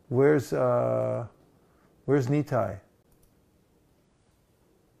 where's Nitai?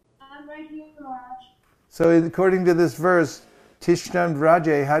 I'm right here, Raj. So according to this verse, Tishtan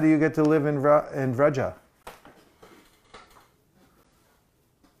Vraje, how do you get to live in Vraja?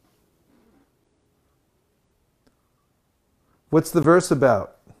 What's the verse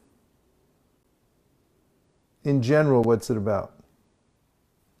about? In general, what's it about?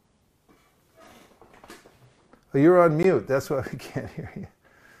 Oh, you're on mute. That's why we can't hear you.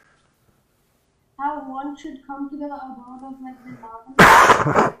 How one should come to the abode of like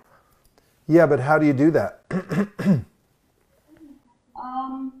Vrindavan. Yeah, but how do you do that? It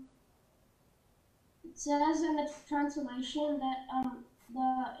says in the translation that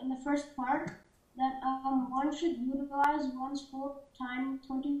in the first part that one should utilize one's full time,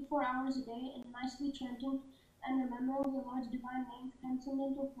 24 hours a day, in nicely chanting and remembering the Lord's divine name,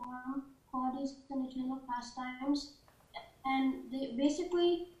 transcendental form, qualities, and eternal pastimes. And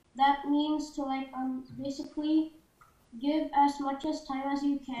basically that means to like basically give as much as time as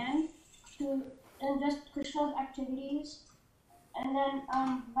you can to just Krishna's activities, and then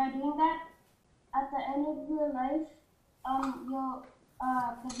by doing that, at the end of your life,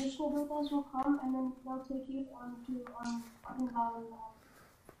 the Vishnu Dutas will come and then they'll take you to Vrindavan.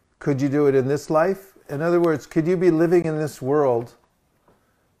 Could you do it in this life? In other words, could you be living in this world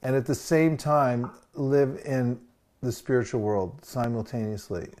and at the same time live in the spiritual world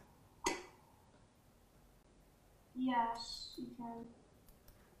simultaneously? Yes, you can.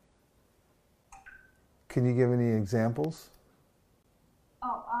 Can you give any examples?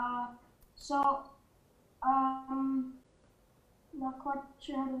 Not quite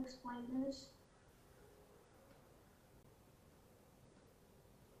sure how to explain this.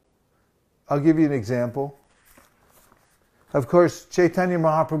 I'll give you an example. Of course, Chaitanya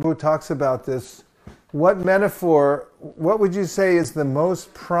Mahaprabhu talks about this. What would you say is the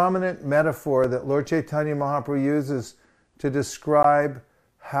most prominent metaphor that Lord Chaitanya Mahaprabhu uses to describe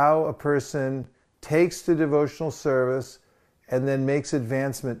how a person takes to devotional service and then makes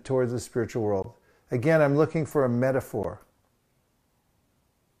advancement towards the spiritual world? Again, I'm looking for a metaphor.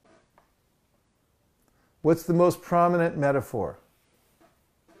 What's the most prominent metaphor?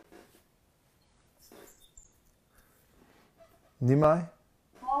 Nimai?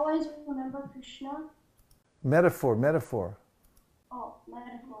 Always remember Krishna. Metaphor. Oh,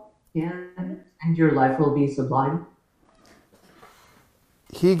 metaphor. Yeah, and your life will be sublime.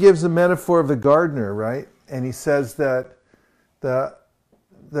 He gives a metaphor of the gardener, right? And he says that the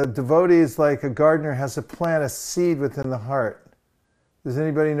devotee is like a gardener has to plant a seed within the heart. Does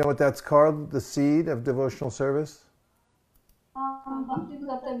anybody know what that's called? The seed of devotional service?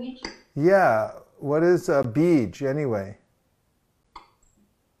 Yeah. What is a bij anyway?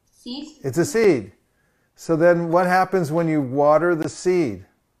 Seed? It's a seed. So then what happens when you water the seed?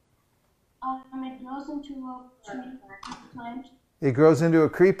 It grows into a tree plant. It grows into a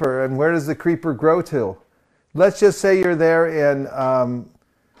creeper. And where does the creeper grow to? Let's just say you're there in,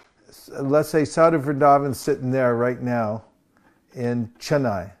 let's say Sadhu Vrindavan's sitting there right now in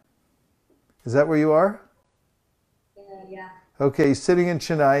Chennai. Is that where you are? Yeah. Okay, he's sitting in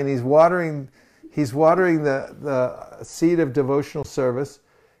Chennai and he's watering the seed of devotional service,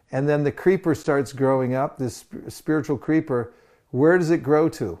 and then the creeper starts growing up, this spiritual creeper. Where does it grow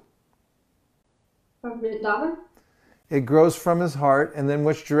to? From Vrindavan? It grows from his heart, and then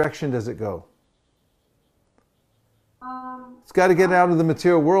which direction does it go? It's got to get out of the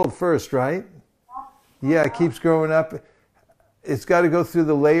material world first, right? Yeah, it keeps growing up. It's got to go through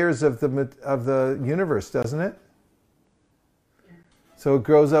the layers of the universe, doesn't it? So it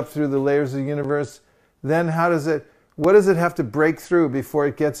grows up through the layers of the universe. Then what does it have to break through before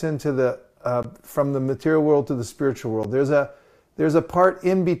it gets into from the material world to the spiritual world? There's a part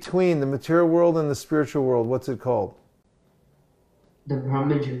in between the material world and the spiritual world. What's it called? The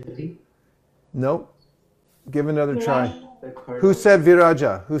Brahmajyoti. Nope. Give another try. Who said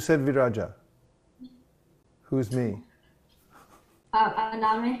Viraja? Who's me?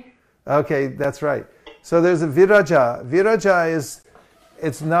 Aname. Okay, that's right. So there's a Viraja. Viraja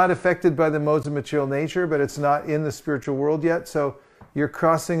it's not affected by the modes of material nature, but it's not in the spiritual world yet. So you're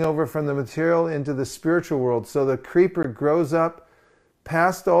crossing over from the material into the spiritual world. So the creeper grows up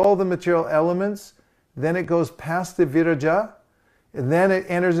past all the material elements, then it goes past the Viraja, and then it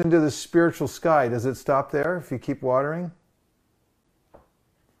enters into the spiritual sky. Does it stop there if you keep watering?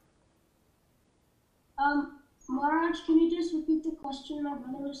 Maharaj, can you just repeat the question? My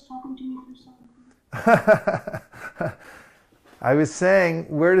brother was talking to me for something. I was saying,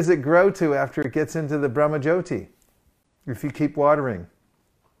 where does it grow to after it gets into the Brahmajyoti, if you keep watering?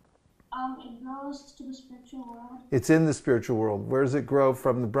 It grows to the spiritual world. It's in the spiritual world. Where does it grow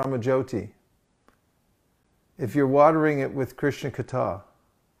from the Brahmajyoti? If you're watering it with Krishna Katha.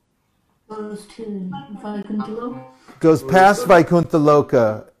 Goes to Vaikuntha Loka. Goes past Vaikuntha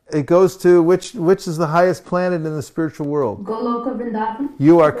Loka. It goes to which is the highest planet in the spiritual world? Goloka Vrindavan.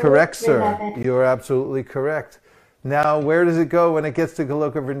 You are correct, sir. You are absolutely correct. Now, where does it go when it gets to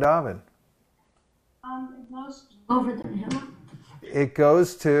Goloka Vrindavan? It goes Govardhan Hill. It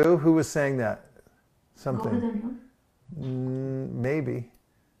goes to, who was saying that? Something. Govardhan Hill. Maybe,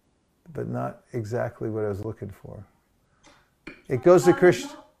 but not exactly what I was looking for. It goes to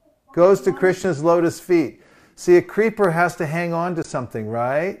Krishna's lotus feet. See, a creeper has to hang on to something,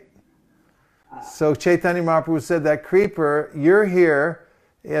 right? So Chaitanya Mahaprabhu said that creeper, you're here,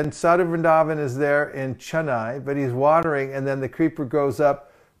 and Sadhu Vrindavan is there in Chennai, but he's watering, and then the creeper goes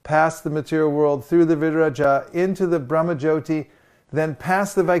up past the material world, through the Viraja, into the Brahmajyoti, then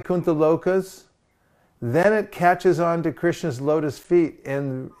past the Vaikuntha Lokas, then it catches on to Krishna's lotus feet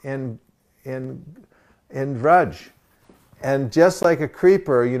in Vraj. And just like a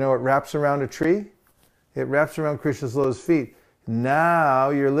creeper, it wraps around a tree, it wraps around Krishna's lotus feet. Now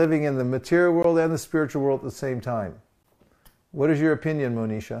you're living in the material world and the spiritual world at the same time. What is your opinion,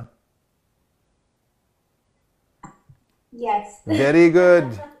 Monisha? Yes. Very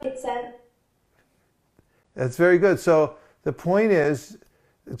good. It's That's very good. So the point is,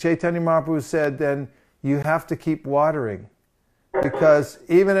 Chaitanya Mahaprabhu said, then you have to keep watering. Because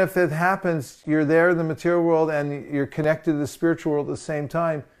even if it happens, you're there in the material world and you're connected to the spiritual world at the same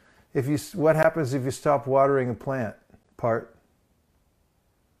time. What happens if you stop watering a plant? Part?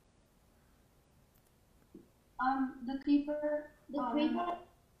 The creeper.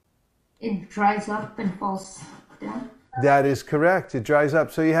 It dries up and falls down. That is correct. It dries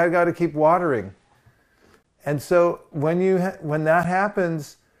up. So you have got to keep watering. And so when that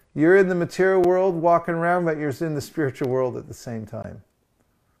happens, you're in the material world walking around, but you're in the spiritual world at the same time.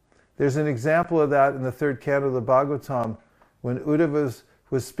 There's an example of that in the third canto of the Bhagavatam when Uddhava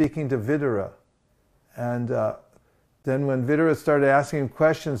was speaking to Vidura. And then when Vidura started asking him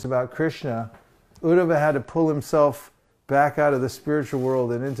questions about Krishna, Uddhava had to pull himself back out of the spiritual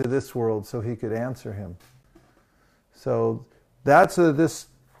world and into this world so he could answer him. So that's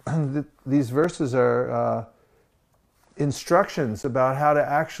these verses are instructions about how to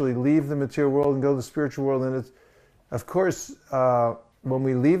actually leave the material world and go to the spiritual world. And it's, of course, when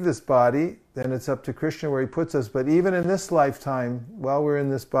we leave this body, then it's up to Krishna where he puts us. But even in this lifetime, while we're in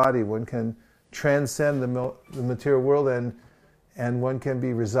this body, one can transcend the material world and one can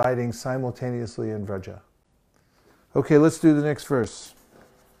be residing simultaneously in Vraja. Okay, let's do the next verse.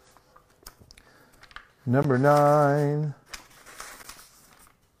 Number 9.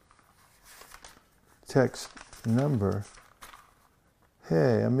 Text number.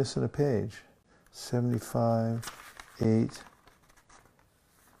 Hey, I'm missing a page. 75, 8.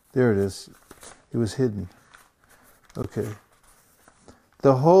 There it is. It was hidden. Okay.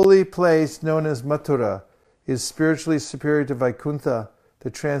 The holy place known as Mathura is spiritually superior to Vaikuntha, the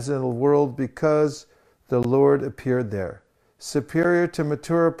transcendental world, because the Lord appeared there. Superior to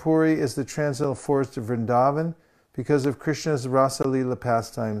Mathura Puri is the transcendental forest of Vrindavan, because of Krishna's Rasa Leela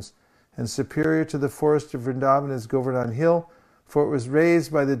pastimes. And superior to the forest of Vrindavan is Govardhan Hill, for it was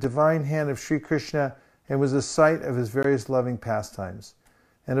raised by the divine hand of Sri Krishna and was the site of his various loving pastimes.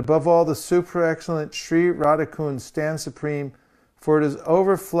 And above all, the super-excellent Sri Radhakund stands supreme, for it is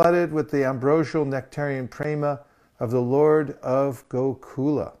overflooded with the ambrosial nectarian prema of the Lord of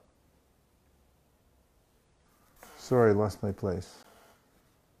Gokula. Sorry, I lost my place.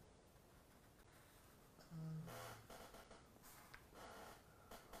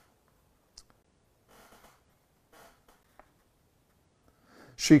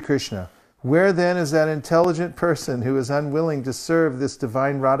 Sri Krishna. Where then is that intelligent person who is unwilling to serve this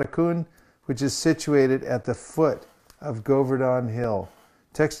divine Radhakund, which is situated at the foot of Govardhan Hill?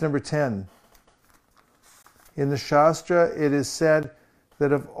 Text number 10. In the Shastra, it is said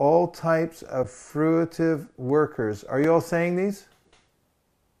that of all types of fruitive workers, are you all saying these?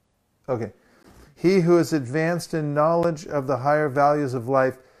 Okay. He who is advanced in knowledge of the higher values of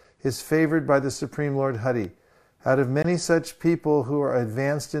life is favored by the Supreme Lord Hari. Out of many such people who are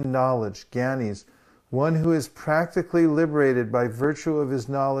advanced in knowledge, Gyanis, one who is practically liberated by virtue of his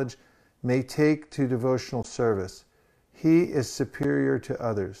knowledge may take to devotional service. He is superior to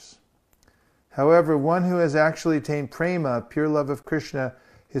others. However, one who has actually attained prema, pure love of Krishna,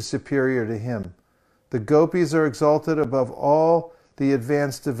 is superior to him. The gopis are exalted above all the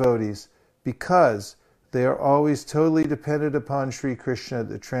advanced devotees because they are always totally dependent upon Sri Krishna,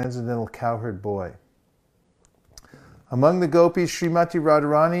 the transcendental cowherd boy. Among the gopis, Srimati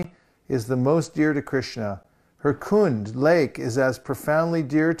Radharani is the most dear to Krishna. Her Kund, lake, is as profoundly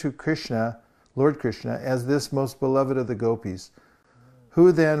dear to Krishna, Lord Krishna, as this most beloved of the gopis.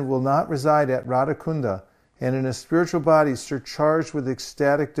 Who then will not reside at Radhakunda and in a spiritual body surcharged with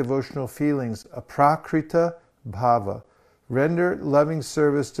ecstatic devotional feelings, aprakrita bhava, render loving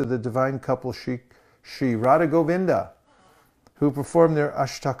service to the divine couple Shri Radha Govinda, who perform their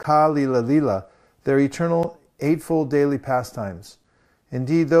Ashtaka Lila Lila, their eternal eightfold daily pastimes.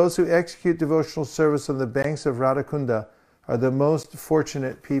 Indeed, those who execute devotional service on the banks of Radhakunda are the most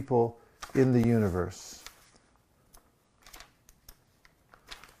fortunate people in the universe.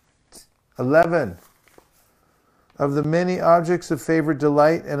 11. Of the many objects of favored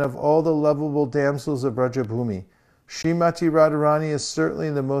delight and of all the lovable damsels of Brajabhumi, Srimati Radharani is certainly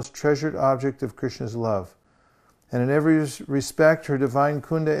the most treasured object of Krishna's love. And in every respect, her divine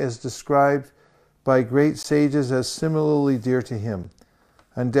Kunda is described by great sages as similarly dear to him.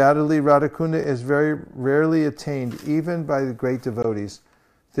 Undoubtedly, Radhakunda is very rarely attained even by the great devotees.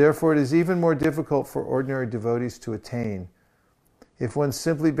 Therefore, it is even more difficult for ordinary devotees to attain. If one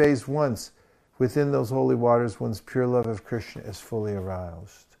simply bathes once within those holy waters, one's pure love of Krishna is fully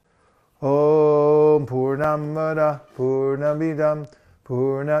aroused. Om Purnamada Purnamidam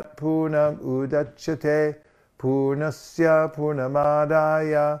Purnat Purnam Udachyate Purnasya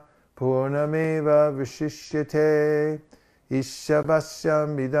Purnamadaya Purnameva Vishishyate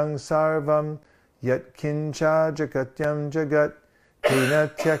Ishyavasyam Idang Sarvam Yat Kincha Jagatyam Jagat Tena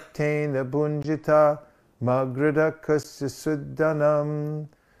Tyaktena Bunjita Magradakasya Suddhanam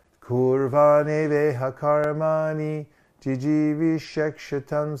Kurvane Veha Karmani Jijivi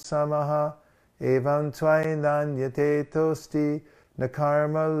Shekshatam Samaha Evam Twainanyate Tosti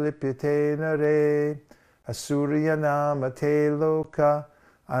Nakarma Lipite Nare Asurya Namate Loka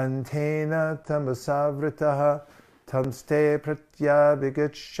Antena Tamasavritaha Tamste Pratya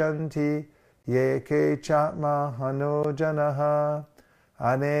Vigatshanti Yeke Chatma Hano Janaha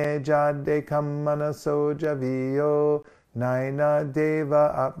Ane Jade Kammanaso Javiyo Naina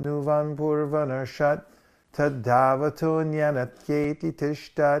Deva Apnuvan Purvanarshat Tadavato Nyanatyeti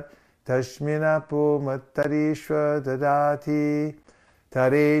Tishtat Tashminapu Mattarishwa Dadati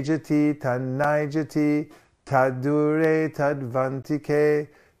Tarejati Tanaijati Tadure Tadvantike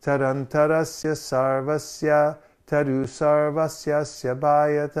Tarantarasya Sarvasya Tadu Sarvasya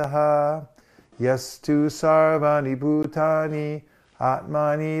Bhayataha Yastu Sarvani Bhutani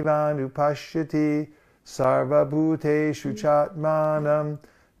Atmani Vanupashyati Sarva Bhuteshu Chatmanam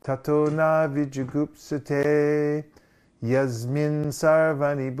Tato na vijugupsate Yasmin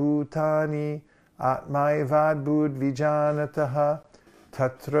Sarvani Bhutani Atmaivad Bud Vijanataha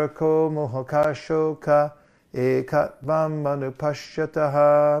Tatrako Mohakashoka Ekatvam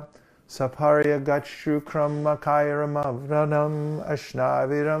Manupashyataha Saparya Gatshu Kramakairam Avranam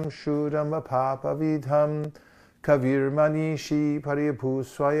Ashnaviram Shudam Apapavidham Kavir Manishi Paribhu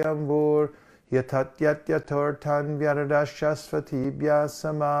Swayambur Yatat yat yatortan vyardashasvatibhya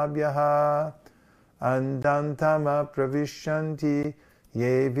samabhyaha andantama pravishyanti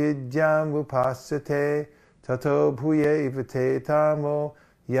ye vidyam upasyate tato bhuye ivate tamo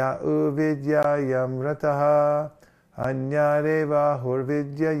ya uvidyayam rataha anyareva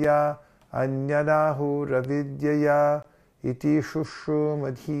hurvidyaya anyadahuravidyaya iti shushrum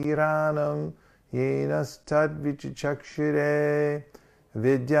adhiranam yenastad vichichakshire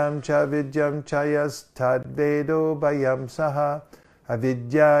Vidyam cha yas tadvedo bayam saha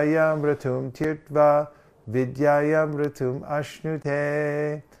avidyayam ratum tirtva vidyayam ratum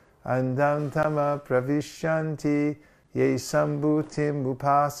ashnute andantama pravishyanti ye sambhutim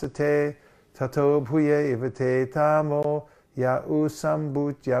upasate tato bhuye ivate tamo ya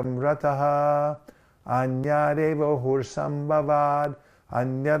usambhutyam rataha anyadevo hur sambhavad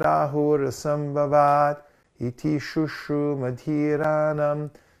anyadahur sambhavad Iti shushu madhiranam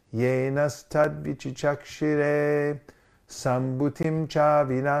yenastad vichichakshire sambhutim cha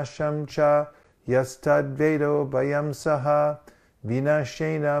vinasham cha yastad vedo bayam saha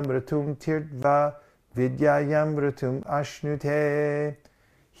vinashena mritum tirtva vidyayam mritum ashnute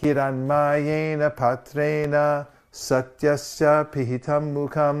hiranmayena patrena satyasya pihitam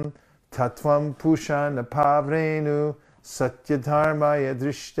mukham tatvam pushana pavrenu satyadharmaya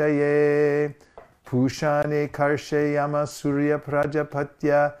drishtaye Pushane karshe yama surya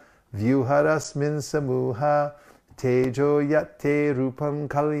prajapatya vyuharasmin samuha tejo yatte rupam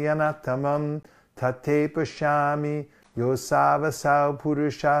kalyanatamam tate pashami yosavasau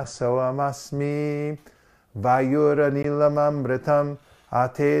purusha soamasmi vayuranilamamritam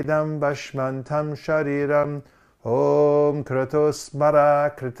atedam bashmantam shariram om kratos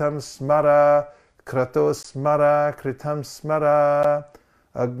smara kritam smara kratos smara kritam smara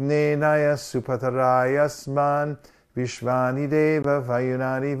agnenaya supatarayasman vishvani deva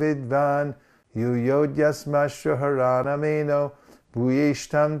vayunani vidvan yuyodyasmashraharanameno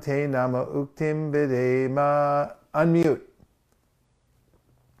bhuyishtam te nama uktim videma. Unmute.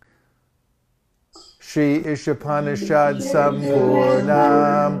 Shri Ishopanishad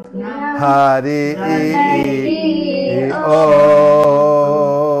Sampurnam Hari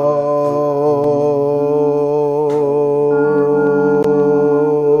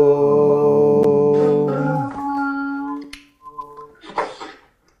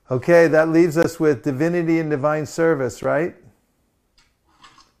Okay, that leaves us with divinity and divine service, right?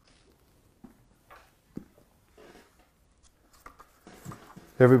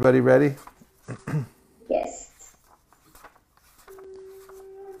 Everybody ready? Yes.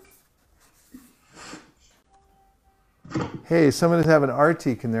 Hey, someone is having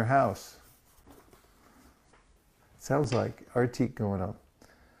Artik in their house. Sounds like Artik going on.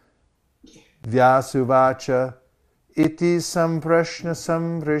 Vyasuvacha iti samprashna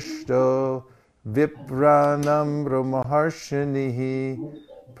samvrishto vipranam brahmaharshinihi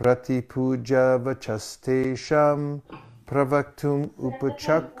pratipuja vachastesham pravaktum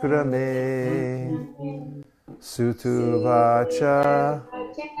upachakrame sutuvacha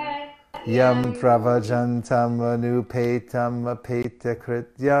yam pravajantam anupetam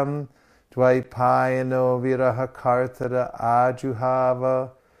apetakrityam dvaipayano viraha kartara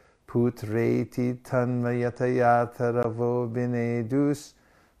ajuhava putreti tanmayatayatharavo binedus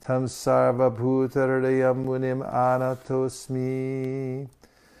tam sarva bhutarayam munim anatosmi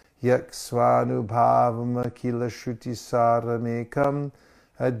yaksvanubhavam akila shruti saramekam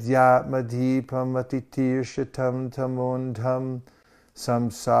adyatmadhipam atitirshatam tamondham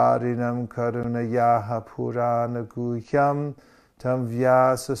samsarinam karunayaha purana guhyam tam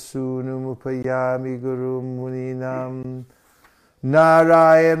vyasa sunum upayami gurum muninam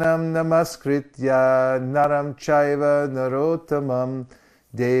Narayanam namaskritya naram chaiva narottamam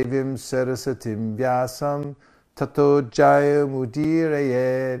devim sarasatim vyasam tato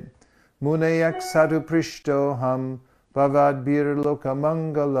jayamudiraye munayak sadhu prishtoham bhavadbir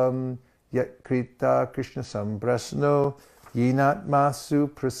lokamangalam yakrita krishna sambrasno yinatmasu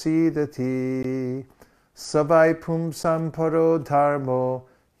prasidati savai pumsam paro dharmo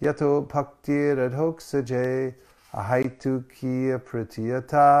yato bhaktir adhoksaje ahaitu kiya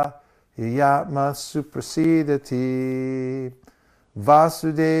pratyata yatma suprasidati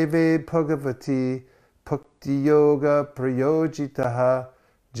vasudeve bhagavati bhakti yoga prayojitaha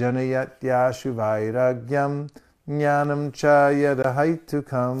janayatyashu vairagyam jnanam cha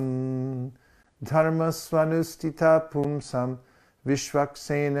yadahaitukam dharma svanustita pumsam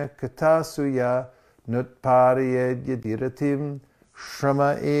vishvaksena katasuya nutparayed yadiratim shrama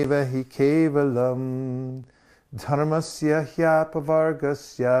eva hi kevalam dharmasya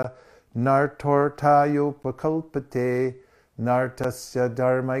hyapavargasya nartortayopakalpate nartasya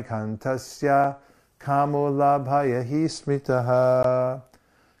dharmaikantasya kamo labhaya hi smitaha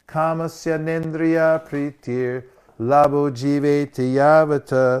kamasya nendriya pritir labo jiveti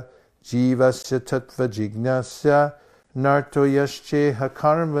yavata jivasya tattva jignasya narto yascheha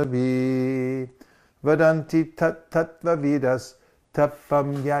karmavi vadanti tattva vidas tappam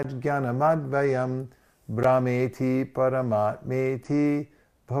yajganamadvayam Brahmeti paramatmeti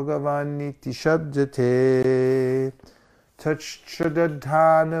bhagavaniti shabdate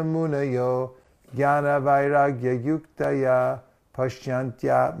tachchadadhana munayo jnana vairagya yuktaya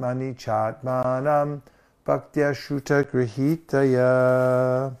pashyantyatmani chatmanam bhaktya shuta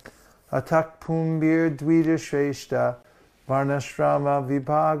grihitaya atak pumbir dvida shreshta varnashrama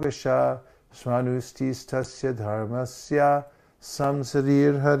vibhagasha swanustis tasya dharmasya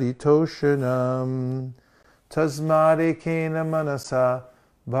samsarir haritoshanam tasmade kena manasa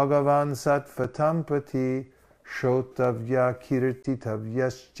bhagavan sattvatam shotavya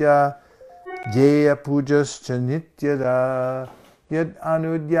kirtitavyascha yeya pujascha nityada yad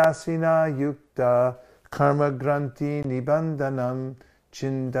anudyasina yukta karma granti nibandanam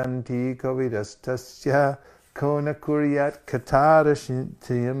chindanti kavidastasya kona kuryat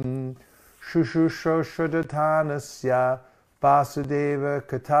katarashintyam shushushoshadatanasya Vasudeva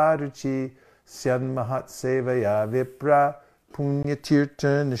Kataruchi Syan Mahat Sevaya Vipra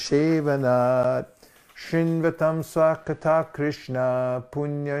Punyatirtan Shevanat Shinvatam Swakata Krishna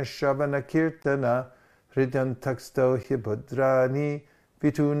Punya Shavana Kirtana Hridantaksto Hibhadrani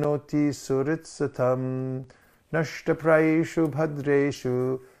Vitunoti Suritsatam Nashtaprayeshu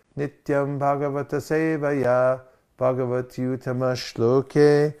Bhadreshu Nityam Bhagavata Sevaya Bhagavatyutama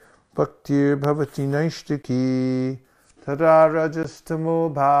Shloke Bhaktir Bhavati Naishtaki Tada Rajastamo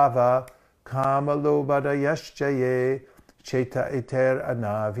Bhava Kamalo Badayashchaye Cheta Eter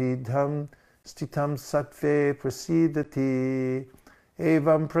Anavidham Stitam Sattve Prasidati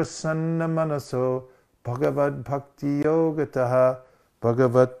Evam Prasanna Manaso Bhagavad Bhakti Yogataha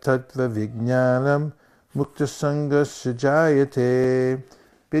Bhagavad Tattva Vijnanam Mukta Sangha Sujayate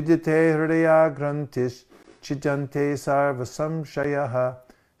Vidyate Hridaya Grantis Chidante Sarva Samshayaha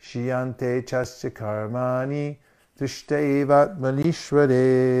Shiyante Chasya Karmani Dushte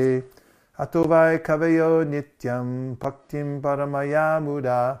Manishware Atovai Kavayo Nityam Bhaktim Paramaya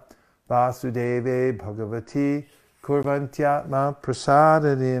Muda Vasudeve Bhagavati Kurvantyatma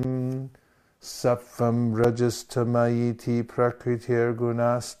Prasadanim Saffam Rajastamayiti Prakritir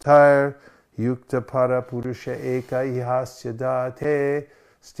Gunastar Yukta Para Purusha Eka Ihasya Date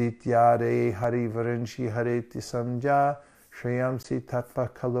Stityare Harivaranshi Hareti Samja Shreyamsi Tattva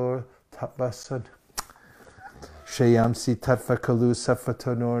Kalor Tattvasan Shreyamsi Tattva Kalu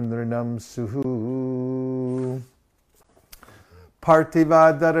Safatanor Nirnam Suhu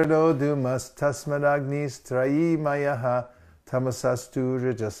Partivadharano Dumas Tasmad Agnis Trayi Mayaha Tamasastu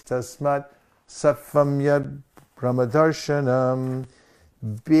Rajastasmat Saffam Yad Brahmadarshanam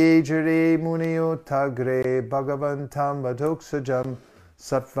Bejare Munio Tagre Bhagavantam Vadoksajam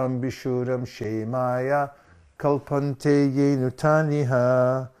Sattvam Vishuram Shemaya Kalpante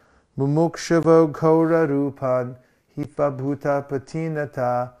Yenutaniha Mumukshavo Ghora Rupan Hipa Bhuta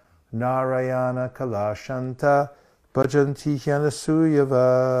Patinata Narayana Kalashanta Bhajanti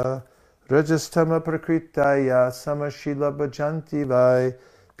Hyanasuyava Rajastama Prakritaya Samashila Bhajanti Vai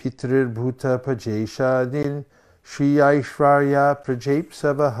Pitrir Bhuta Pajeshadin Shri Aishvarya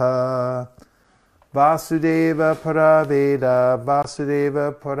Prajapsavaha Vasudeva Paraveda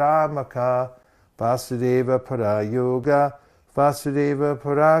Vasudeva Paramaka Vasudeva Parayoga Vasudeva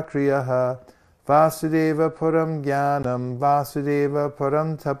Parakriyaha Vasudeva Param Jnanam Vasudeva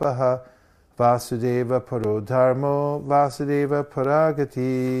Param Tapaha Vasudeva Parodharmo Vasudeva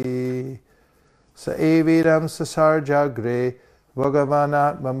Paragati Sa Evidam Sasarjagre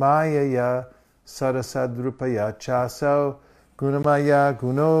Bhagavanat Mamayaya Sarasadrupaya Chaso Gunamaya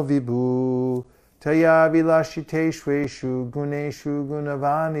Guno Vibhu Taya Vilashiteshveshu Guneshu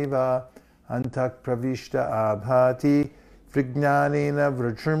Gunavaniva Antak Pravishta Abhati Vrignanena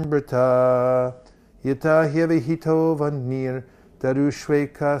Vrajrimbrata Yata Hyavihito Vanir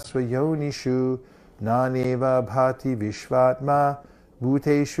Darushveka Swayonishu Naneva Bhati Vishvatma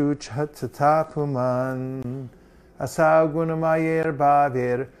Bhuteshu Chatatapuman Asau Gunamayer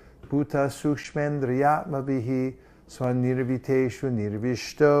Bhavir Bhuta Sukshmendriyatma Vihi Swanirviteshu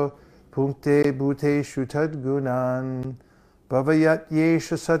Nirvishto Punkte Bhuteshu Tadgunan Bhavayat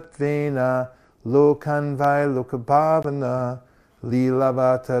Yesha Satvena Lokan Vai Lokabhavana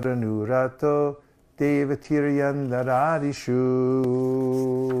Lilavataranurato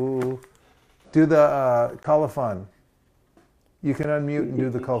Devatiryandaradishu. Do the colophon. You can unmute and do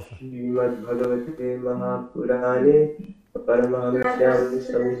the colophon. Srimad Bhagavate Mahapurane Paramahamsyam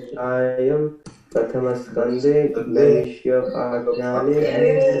Samishayam Prathamaskande Naishya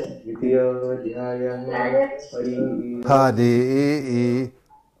Pajnane Vidya Dhyaya Hari Hadi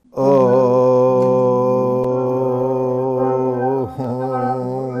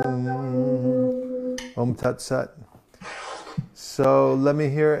Om Tat Sat. So let me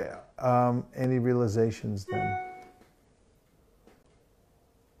hear any realizations then.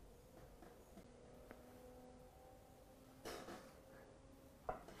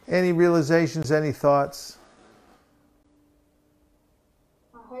 Any realizations, any thoughts?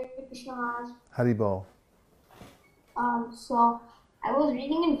 Hare Krishna Maharaj. Haribol. So I was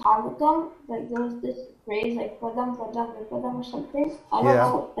reading in Bhagavatam, like there was this phrase like Padam Padam Vipadam or something. I don't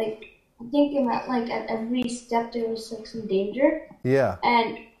know, like I think it meant like at every step there was like some danger. Yeah.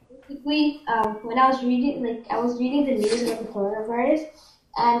 And basically, when I was reading the news about the coronavirus,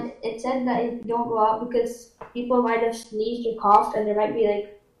 and it said that if you don't go out because people might have sneezed or coughed, and there might be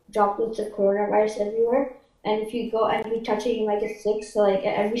like droplets of coronavirus everywhere. And if you go and you touch it, you might get sick. So like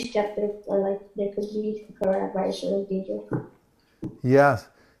at every step there could be coronavirus or danger. Yes.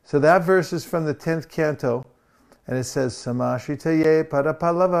 So that verse is from the 10th canto, and it says, Samashitaye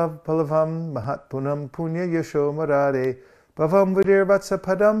Padapalava Palavam Mahatpunam Punya Yasho Marare Bhavam Vidirvatsa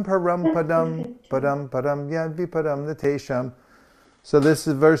Padam Param Padam Padam Padam Yadvi Padam Natesham. So this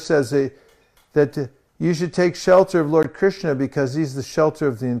verse says that You should take shelter of Lord Krishna because he's the shelter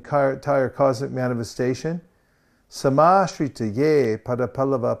of the entire cosmic manifestation. Samashrita ye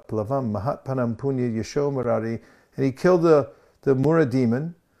padapallava plavam mahatpanam punya yashomarari. And he killed the Mura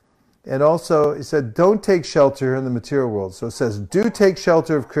demon. And also, he said, don't take shelter in the material world. So it says, do take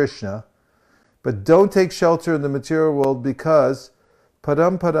shelter of Krishna, but don't take shelter in the material world because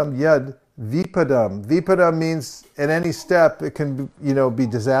padam yad vipadam. Vipadam means at any step it can be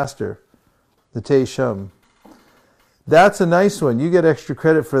disaster. The Te Shum. That's a nice one. You get extra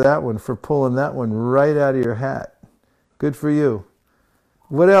credit for that one, for pulling that one right out of your hat. Good for you.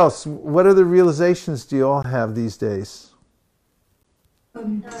 What else? What other realizations do you all have these days?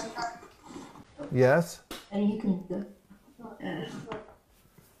 Yes? And you can go.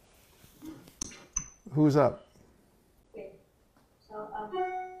 Who's up? Okay. So,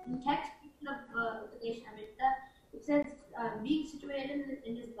 in text of Upadesh Amrita, it says, being situated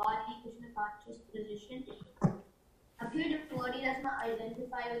in his body, Krishna conscious position, a pure devotee does not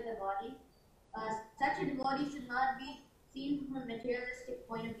identify with the body. Such a devotee should not be seen from a materialistic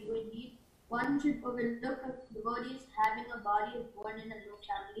point of view. Indeed, one should overlook a devotee having a body born in a low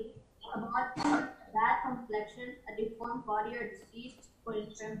family, a body of bad complexion, a deformed body, or deceased or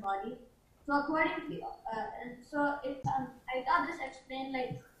infirm body. So according to I got this explained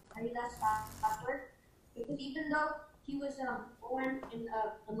like Haridas Thakur, because even though he was born in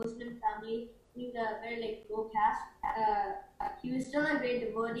a Muslim family in a very low caste, he was still a great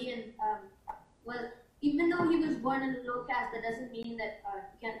devotee, and even though he was born in a low caste, that doesn't mean that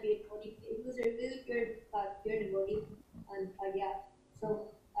he can't be a devotee. He was a really pure devotee, and yeah.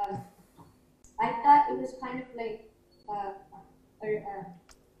 So I thought it was kind of like it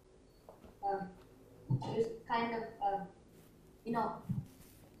was kind of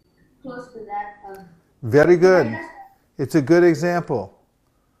close to that. Very good. It's a good example.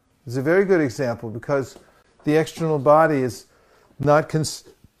 It's a very good example because the external body is not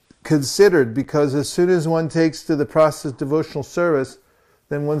considered, because as soon as one takes to the process of devotional service,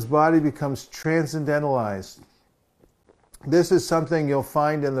 then one's body becomes transcendentalized. This is something you'll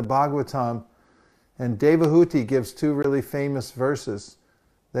find in the Bhagavatam, and Devahuti gives two really famous verses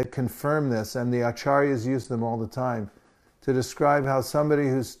that confirm this, and the acharyas use them all the time to describe how somebody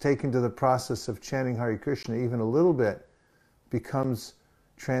who's taken to the process of chanting Hare Krishna even a little bit becomes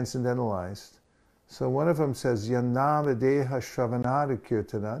transcendentalized. So one of them says, Yanama deha shravanad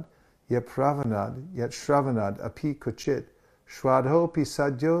kirtanad, yet pravanad, yet shravanad api kochit, shwadho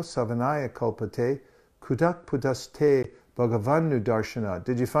pisadyo savanaya kalpate, kudak pudaste bhagavanu darshanad.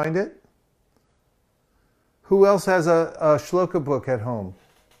 Did you find it? Who else has a shloka book at home?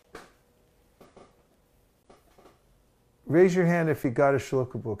 Raise your hand if you got a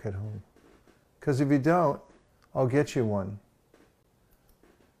shloka book at home. Because if you don't, I'll get you one.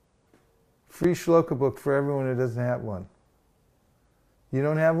 Free shloka book for everyone who doesn't have one. You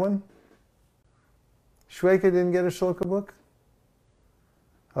don't have one? Shweka didn't get a shloka book?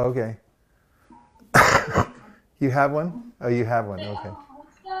 Okay. You have one? Oh, you have one. Okay.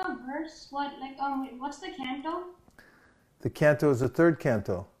 What's the verse? What's the canto? The canto is the third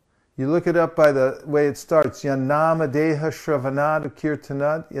canto. You look it up by the way it starts. Yanama deha shravanad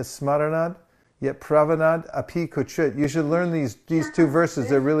kirtanad yet smaranad yet pravanad api kochit. You should learn these two verses.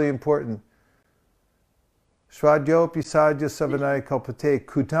 They're really important. Shwadyo pisadya savanaya kalpate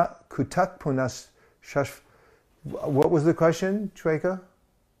kutak punas shash. What was the question, Shweka?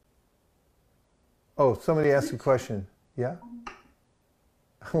 Oh, somebody asked a question. Yeah?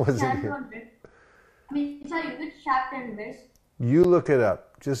 Was it here? Sorry, which chapter and verse? You look it up.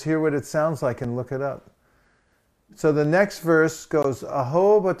 Just hear what it sounds like and look it up. So the next verse goes,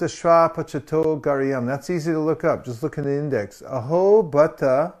 Aho bata shra pachato gariyam. That's easy to look up. Just look in the index. Aho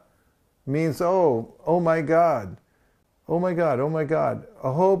bata means oh my God. Oh my God, oh my God.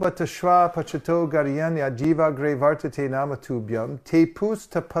 Aho bata shra pachato gariyanya jiva gre vartate namatubhyam te pus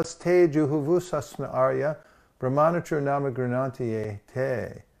tapaste juhuvus asna arya brahmanatra nama granantiye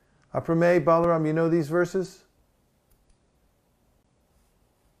te. Aprame, Balaram, you know these verses?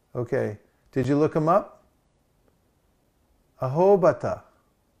 Okay. Did you look them up? Ahobata.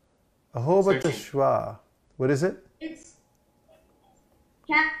 Ahobata Shwa. What is it? It's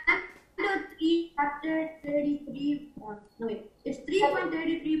Canto 3, chapter 33. No, wait. It's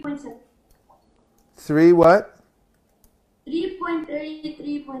 3.33.7. 3 what?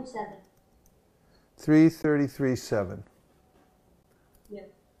 3.33.7. 333.7. Yeah.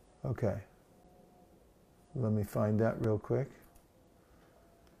 Okay. Let me find that real quick.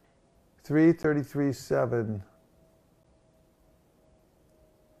 333.7.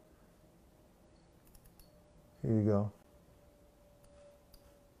 Here you go.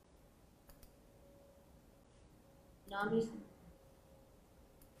 Nami.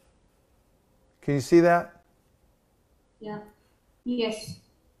 Can you see that? Yeah. Yes.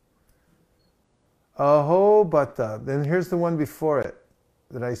 Aho bata. Then here's the one before it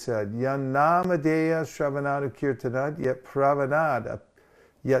that I said. Yan namadeya shravanadu kirtanad yet pravanad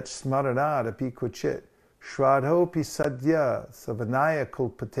yet smaranad api kuchit. Shradho pisadya savanaya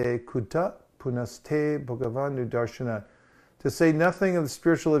kulpate kuta punaste bhagavanu darshanat. To say nothing of the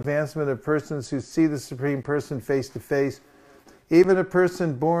spiritual advancement of persons who see the Supreme Person face to face, even a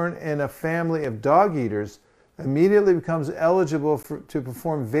person born in a family of dog eaters immediately becomes eligible to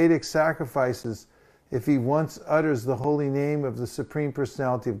perform Vedic sacrifices if he once utters the holy name of the Supreme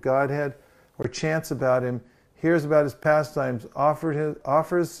Personality of Godhead, or chants about him, hears about his pastimes,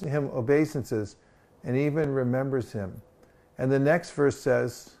 offers him obeisances, and even remembers him. And the next verse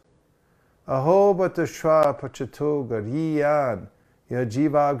says, Aho bata shra pachato gariyan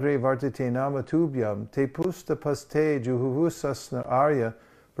yajivagre vartate namatubhyam te pusta paste juhuvusasna arya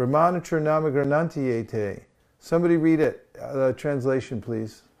brahmanachar namagranantiyete. Somebody read it, the translation,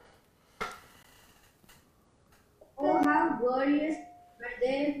 please. Oh, how glorious are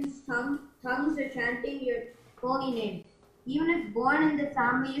they whose tongues are chanting your holy name. Even if born in the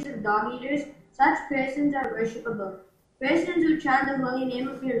families of dog eaters, such persons are worshipable. Persons who chant the holy name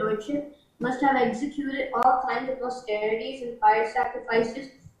of your Lordship must have executed all kinds of austerities and fire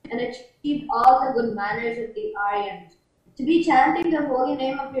sacrifices and achieved all the good manners of the Aryans. To be chanting the holy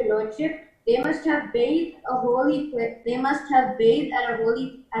name of your Lordship, they must have bathed at a holy place.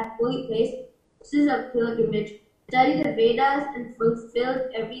 This is a pilgrimage. Studied the Vedas and fulfilled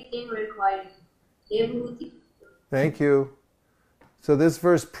everything required. Devahuti. Thank you. So this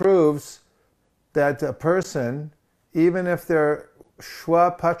verse proves that a person, even if they're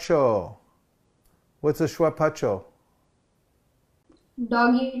shwapacho, what's a shwapacho?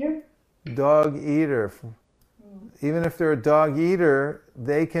 Dog eater. Dog eater. Even if they're a dog eater,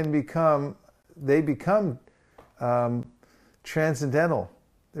 they become transcendental.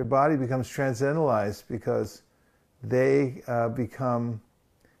 Their body becomes transcendentalized because they become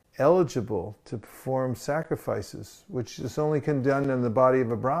eligible to perform sacrifices, which is only done in the body of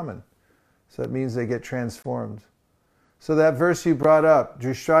a Brahmin. So that means they get transformed. So that verse you brought up,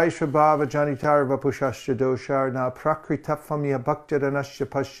 Drishrai Shabhava Janitar Vapushasya Doshar Na Prakritapamya Bhaktadanasya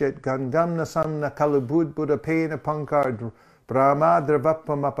Pashyat Gandam Nasamna Kalubud Buddhapena Pankar Brahma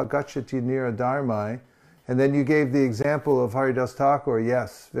Dravapam Apagachati Nira Dharmai. And then you gave the example of Haridas Thakur.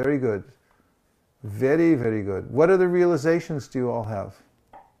 Yes, very good. Very, very good. What other realizations do you all have?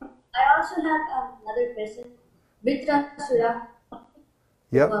 I also have another person, Vritrasura.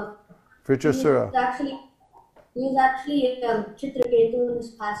 Yep, Vritrasura. He was actually Chitraketu in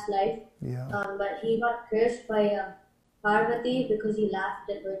his past life. Yeah. But he got cursed by Parvati because he laughed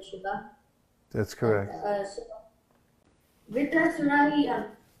at Lord Shiva. That's correct. So Vritrasura,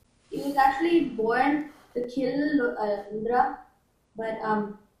 he was actually born to kill Indra, but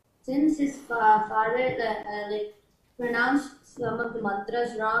since his father pronounced some of the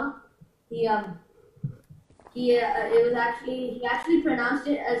mantras wrong, he actually pronounced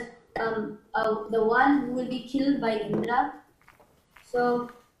it as the one who will be killed by Indra. So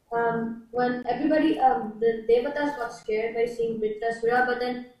when everybody, the Devatas got scared by seeing Vritrasura, but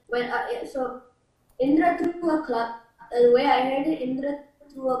then when so Indra threw a club. The way I heard it, Indra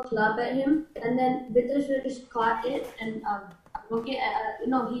threw a club at him, and then Vritrasura just caught it and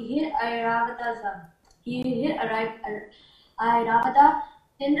he hit Airavata's. He hit Airavata.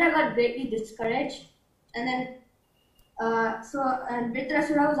 Indra got greatly discouraged, and then and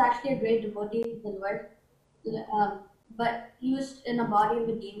Vritrasura was actually a great devotee of the Lord, but he was in the body of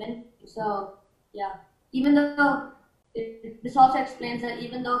a demon. So yeah, even though this also explains that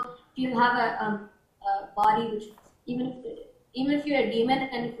even though you have a body which even if you're a demon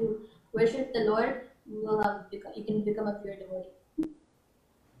and if you worship the Lord, you can become a pure devotee.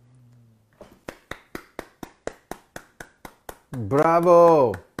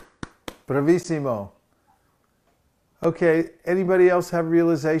 Bravo! Bravissimo. Okay, anybody else have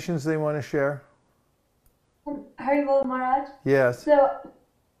realizations they want to share? Haribol Maharaj? Yes. So,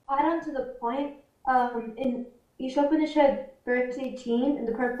 add on to the point, in Ishopanishad verse 18, in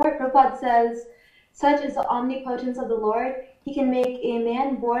the purport, Prabhupada says, such is the omnipotence of the Lord, he can make a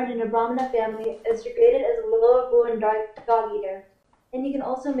man born in a Brahmana family as degraded as a lower-born dog eater. And he can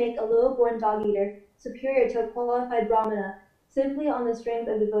also make a lower-born dog eater superior to a qualified Brahmana, simply on the strength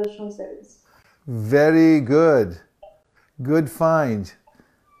of devotional service. Very good. Good find.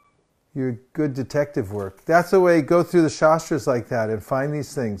 Your good detective work. That's the way, go through the Shastras like that and find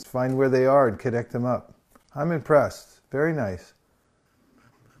these things, find where they are and connect them up. I'm impressed. Very nice.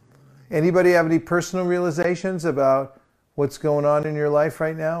 Anybody have any personal realizations about what's going on in your life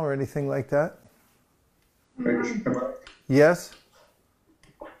right now or anything like that? Yes?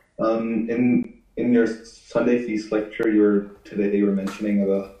 In your Sunday feast lecture, you were mentioning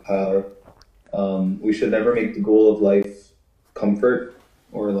about how we should never make the goal of life comfort,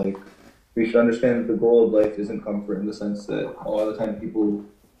 or like we should understand that the goal of life isn't comfort, in the sense that a lot of the time people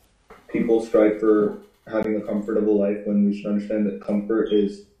strive for having a comfortable life, when we should understand that comfort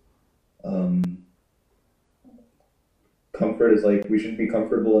is like we should be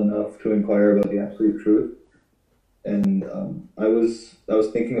comfortable enough to inquire about the absolute truth. And I was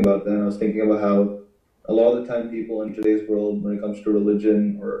thinking about that, and I was thinking about how a lot of the time people in today's world, when it comes to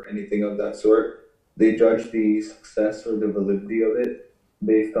religion or anything of that sort, they judge the success or the validity of it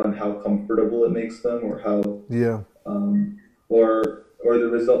based on how comfortable it makes them, or how or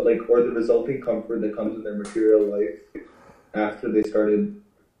the resulting comfort that comes in their material life after they started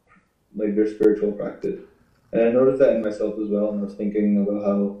like their spiritual practice. And I noticed that in myself as well, and I was thinking about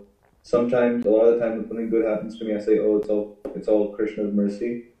how sometimes, a lot of the time, when something good happens to me, I say, "Oh, it's all Krishna's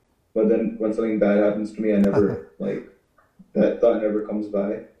mercy." But then, when something bad happens to me, I never that thought never comes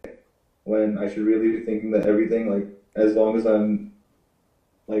by. When I should really be thinking that everything, like as long as I'm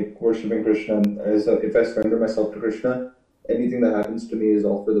like worshiping Krishna, and if I surrender myself to Krishna, anything that happens to me is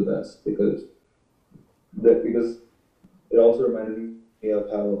all for the best. Because it also reminded me of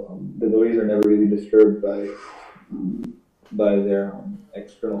how the devotees are never really disturbed by their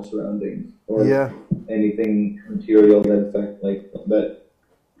external surroundings, or anything material that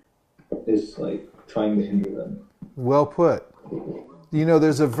is like trying to hinder them. Well put. You know,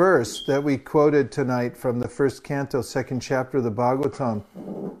 there's a verse that we quoted tonight from the first canto, second chapter of the Bhagavatam,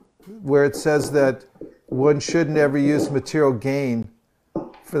 where it says that one should never use material gain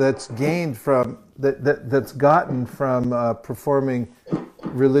that's gotten from performing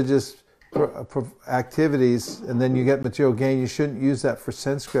religious activities, and then you get material gain. You shouldn't use that for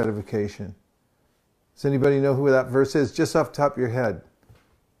sense gratification. Does anybody know who that verse is? Just off the top of your head.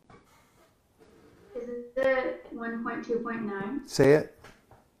 Is it the 1.2.9? Say it.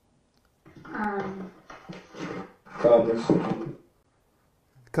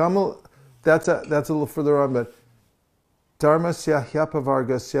 Kamal, that's a little further on, but Dharmasya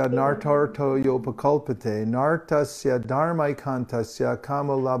hyapavargasya nartarto yopakalpate nartasya dharmaikantasya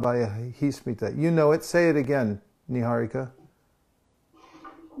kamalabhaya hismita. You know it. Say it again, Niharika.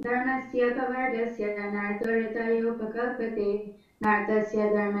 Dharmasya hyapavargasya nartarto yopakalpate nartasya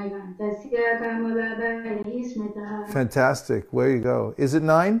dharmaikantasya kamalabhaya hismita. Fantastic. Where you go. Is it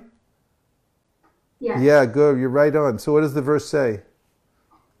 9? Yes. Yeah, good. You're right on. So what does the verse say?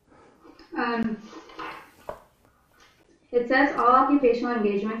 It says all occupational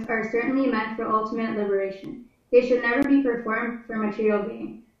engagements are certainly meant for ultimate liberation. They should never be performed for material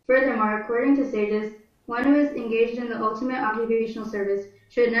gain. Furthermore, according to sages, one who is engaged in the ultimate occupational service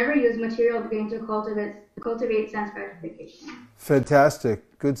should never use material gain to cultivate sense gratification. Fantastic.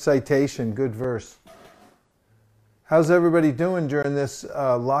 Good citation. Good verse. How's everybody doing during this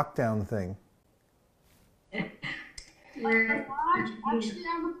lockdown thing? Actually, I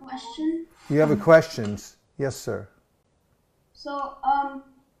have a question. You have a question? Yes, sir. So,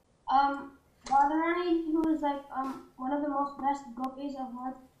 Radharani, who is like one of the most best gopis of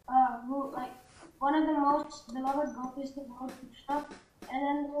Lord, one of the most beloved gopis of Lord Krishna, and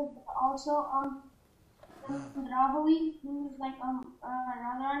then there's also Dravali, who is like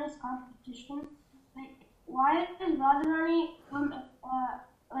Radharani's competition. Like, why is Radharani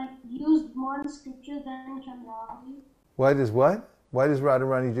used more in scriptures than Chandravali? Why does what? Why does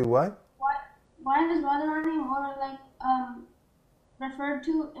Radharani do what? Why is Radharani more referred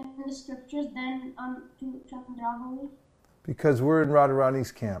to in the scriptures than to Chandravali? Because we're in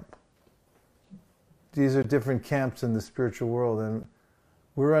Radharani's camp. These are different camps in the spiritual world, and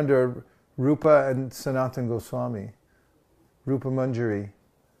we're under Rupa and Sanatana Goswami, Rupa Manjari.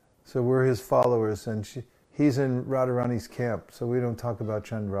 So we're his followers, and he's in Radharani's camp, so we don't talk about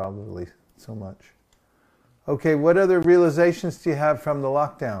Chandravali so much. Okay, what other realizations do you have from the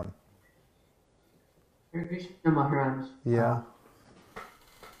lockdown? Hare Krishna Maharaj. Yeah.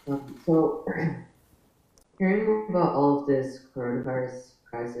 So, hearing about all of this coronavirus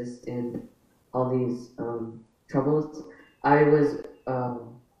crisis and all these troubles, I was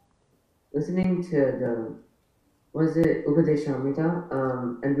listening to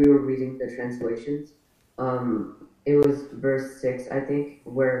Upadeshamrita, and we were reading the translations. It was verse 6, I think,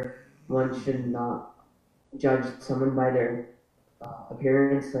 where one should not judge someone by their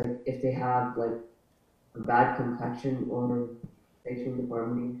appearance, like if they have like a bad complexion or facial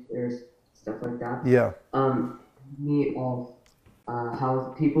deformities or stuff like that. Yeah. Me of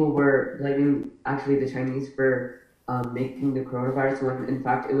how people were blaming actually the Chinese for making the coronavirus when in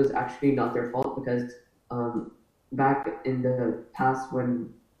fact it was actually not their fault because back in the past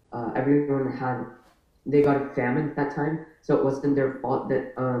when everyone they got a famine at that time, so it wasn't their fault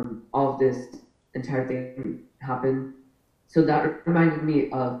that all of this entire thing happened. So that reminded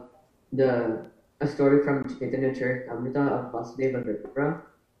me of a story from Chaitanya Charitamrita of Vasudeva Vipra.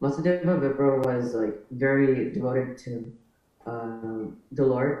 Vasudeva Vipra was like very devoted to the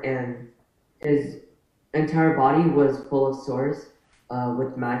Lord, and his entire body was full of sores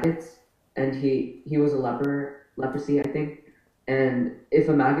with maggots, and he was a leprosy, I think. And if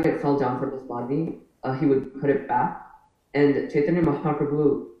a maggot fell down from his body, he would put it back. And Chaitanya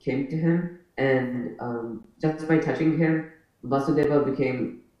Mahaprabhu came to him, and just by touching him, Vasudeva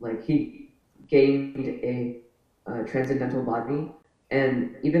became like he gained a transcendental body.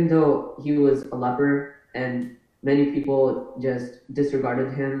 And even though he was a leper and many people just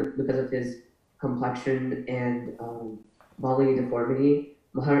disregarded him because of his complexion and bodily deformity,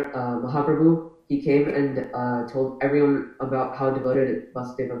 Mahaprabhu, he came and told everyone about how devoted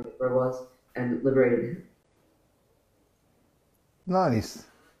Vasudeva Vipra was and liberated him. Nice.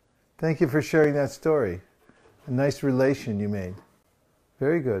 Thank you for sharing that story. A nice relation you made.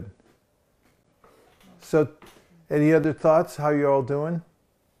 Very good. So, any other thoughts? How you all doing?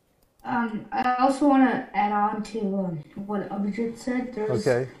 I also want to add on to what Abhijit said. There's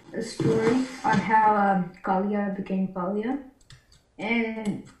a story on how Kalia became Kalia.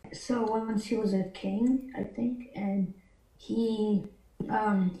 And so once he was a king, I think, and he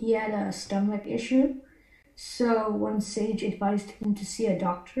had a stomach issue. So one sage advised him to see a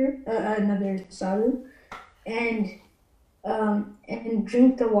doctor, another sadhu, and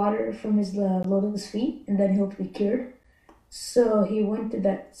drink the water from his lotus feet, and then he'll be cured. So he went to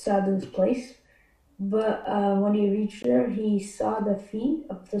that sadhu's place, but when he reached there, he saw the feet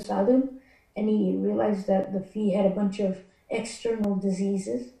of the sadhu, and he realized that the feet had a bunch of external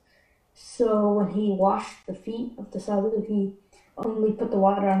diseases. So when he washed the feet of the sadhu, he only put the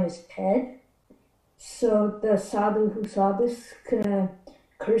water on his head. So the sadhu who saw this could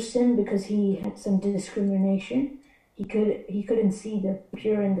curse him because he had some discrimination. He couldn't see the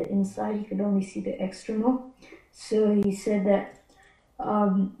pure and the inside. He could only see the external. So he said that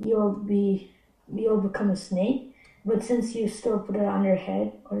you'll become a snake, but since you still put it on your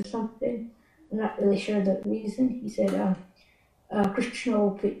head or something, I'm not really sure the reason. He said Krishna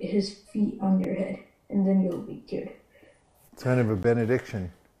will put his feet on your head, and then you'll be cured. It's kind of a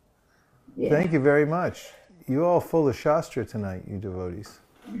benediction. Yeah. Thank you very much. You all full of Shastra tonight, you devotees.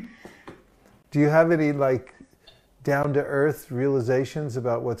 Do you have any down-to-earth realizations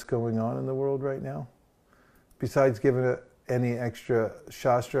about what's going on in the world right now? Besides giving any extra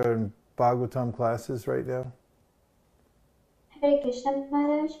Shastra and Bhagavatam classes right now? Hare Krishna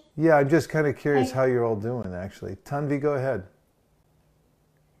Maharaj. Yeah, I'm just kind of curious how you're all doing, actually. Tanvi, go ahead.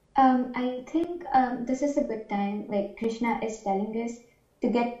 I think this is a good time. Like Krishna is telling us to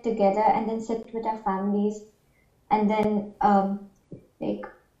get together and then sit with our families, and then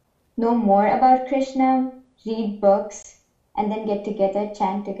know more about Krishna, read books, and then get together,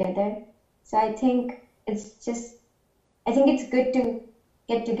 chant together. So I think it's good to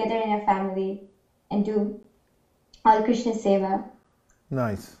get together in a family and do all Krishna seva.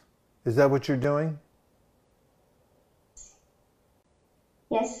 Nice. Is that what you're doing?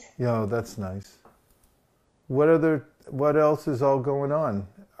 Yes. Yeah, that's nice. What else is all going on?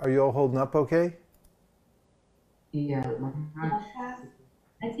 Are you all holding up okay? Yeah.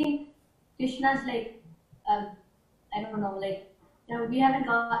 I think Krishna's I don't know, we haven't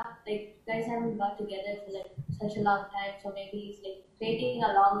got, guys haven't got together for such a long time, so maybe he's creating a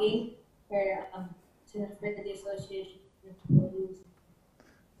longing for the association with devotees.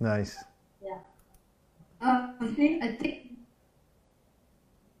 Nice. Yeah. I think.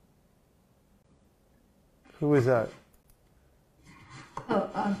 Who was that?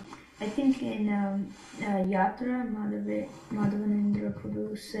 I think in Yatra, Madhavanendra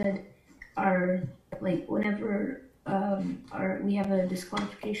Prabhu said whenever we have a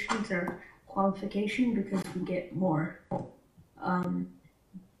disqualification, it's our qualification because we get more.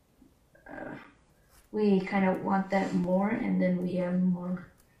 We kind of want that more, and then we have more.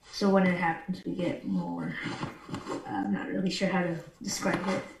 So when it happens, we get more. I'm not really sure how to describe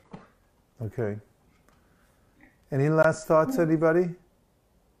it. Okay. Any last thoughts, anybody?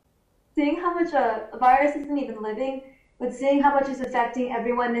 Seeing how much a virus isn't even living, but seeing how much it's affecting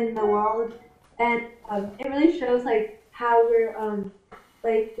everyone in the world, and it really shows how we're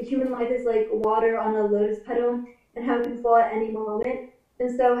the human life is like water on a lotus petal, and how it can fall at any moment.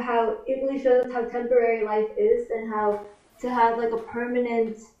 And so how it really shows how temporary life is, and how to have like a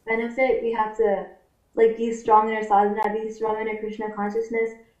permanent benefit, we have to like be strong in our sadhana, be strong in our Krishna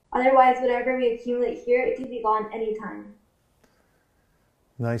consciousness. Otherwise, whatever we accumulate here, it can be gone anytime.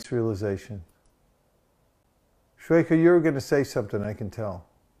 Nice realization. Shweka, you were going to say something, I can tell.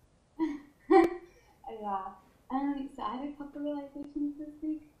 Yeah. So I had a couple realizations this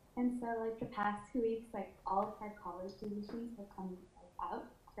week. And so, like, the past 2 weeks, like, all of our college positions have come out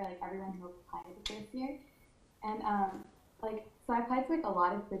for, like, everyone who applied the first year. And, like, so I applied to, like, a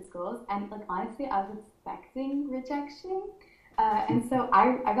lot of good schools. And, like, honestly, I was expecting rejection. And so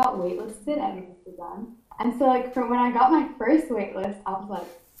I got waitlisted at Amsterdam. And so, like, from when I got my first waitlist, I was like,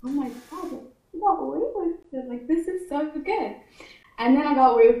 oh my God, like, I got waitlisted. Like, this is so good. And then I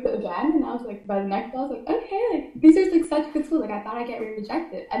got waitlisted again, and I was like, by the next, I was like, okay, like, these are like such good schools. Like, I thought I'd get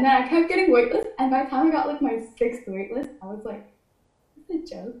rejected. And then I kept getting waitlisted, and by the time I got like my 6th waitlist, I was like, this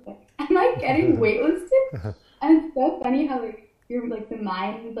is a joke. Like, am I getting waitlisted? And it's so funny how like your like the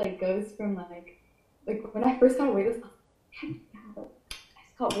mind like goes from like when I first got a waitlist, I was like, heck yeah, I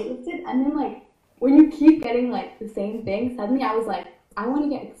just got waitlisted, and then like when you keep getting like the same thing, suddenly I was like, I want to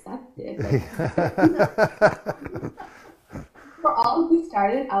get accepted. Like, before all of this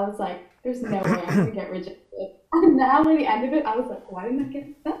started, I was like, there's no way I'm going to get rejected. And now at the end of it, I was like, why didn't I get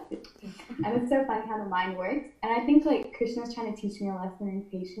accepted? And it's so funny how the mind works. And I think like Krishna's trying to teach me a lesson in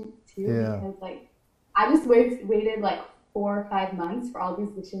patience too, because like I just waited like 4 or 5 months for all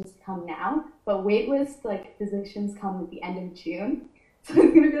these positions to come now, but waitlist like positions come at the end of June. So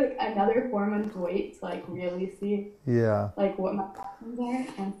it's going to be like another 4 months wait to like really see like what my options are.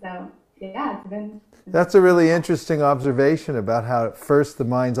 And so yeah, it's been... That's a really interesting observation about how at first the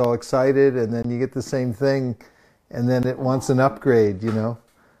mind's all excited and then you get the same thing and then it wants an upgrade, you know.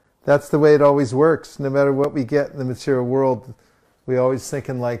 That's the way it always works. No matter what we get in the material world, we always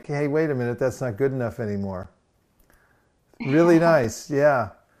thinking like, hey, wait a minute, that's not good enough anymore. Really nice, yeah.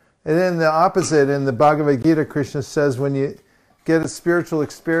 And then the opposite, in the Bhagavad Gita, Krishna says when you get a spiritual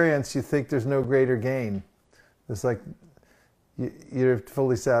experience, you think there's no greater gain. It's like you're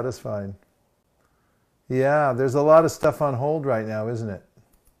fully satisfied. Yeah, there's a lot of stuff on hold right now, isn't it?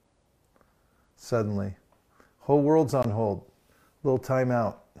 Suddenly. Whole world's on hold. Little time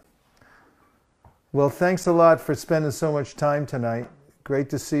out. Well, thanks a lot for spending so much time tonight. Great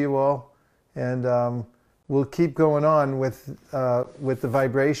to see you all. And we'll keep going on with the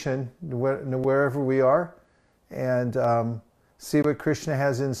vibration wherever we are and see what Krishna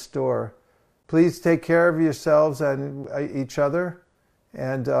has in store. Please take care of yourselves and each other.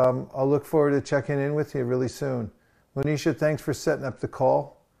 And I'll look forward to checking in with you really soon. Monisha, thanks for setting up the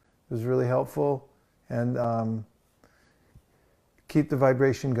call. It was really helpful. And keep the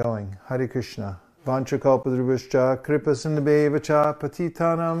vibration going. Hare Krishna. Vanchakalpadrubhascha kripasindhabevacha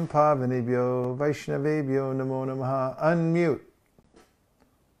patitanam pavanebhyo vaishnavebhyo namo namaha. Unmute.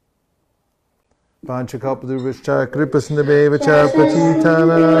 Vanchakalpadrubhascha kripasindhabevacha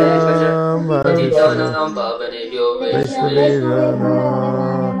patitanam pavanebhyo vaishnavebhyo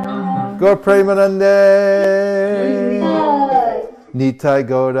namo. Gaur Premanande Nitai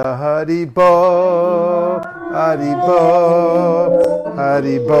Gaura Haribo Haribo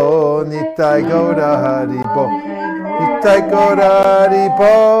Haribo, Nitai Gaura Haribo, Nitai Gaura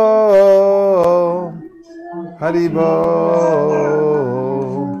Haribo, Haribo,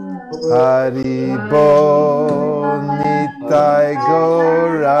 Haribo, Nitai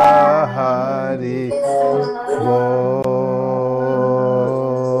Gaura Haribo.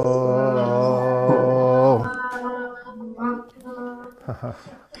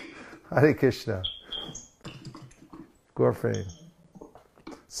 Hare Krishna. Gorframe.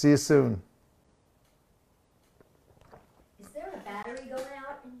 See you soon. Is there a battery going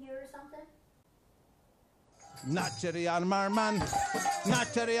out in here or something? Nachari Armarman,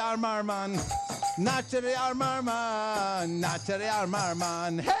 Nachari Armarman, Nachari Armarman, Nachari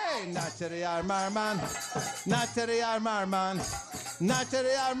Armarman, hey, Nachari Armarman, Nachari Armarman,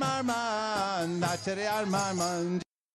 Nachari Armarman, Nachari Armarman.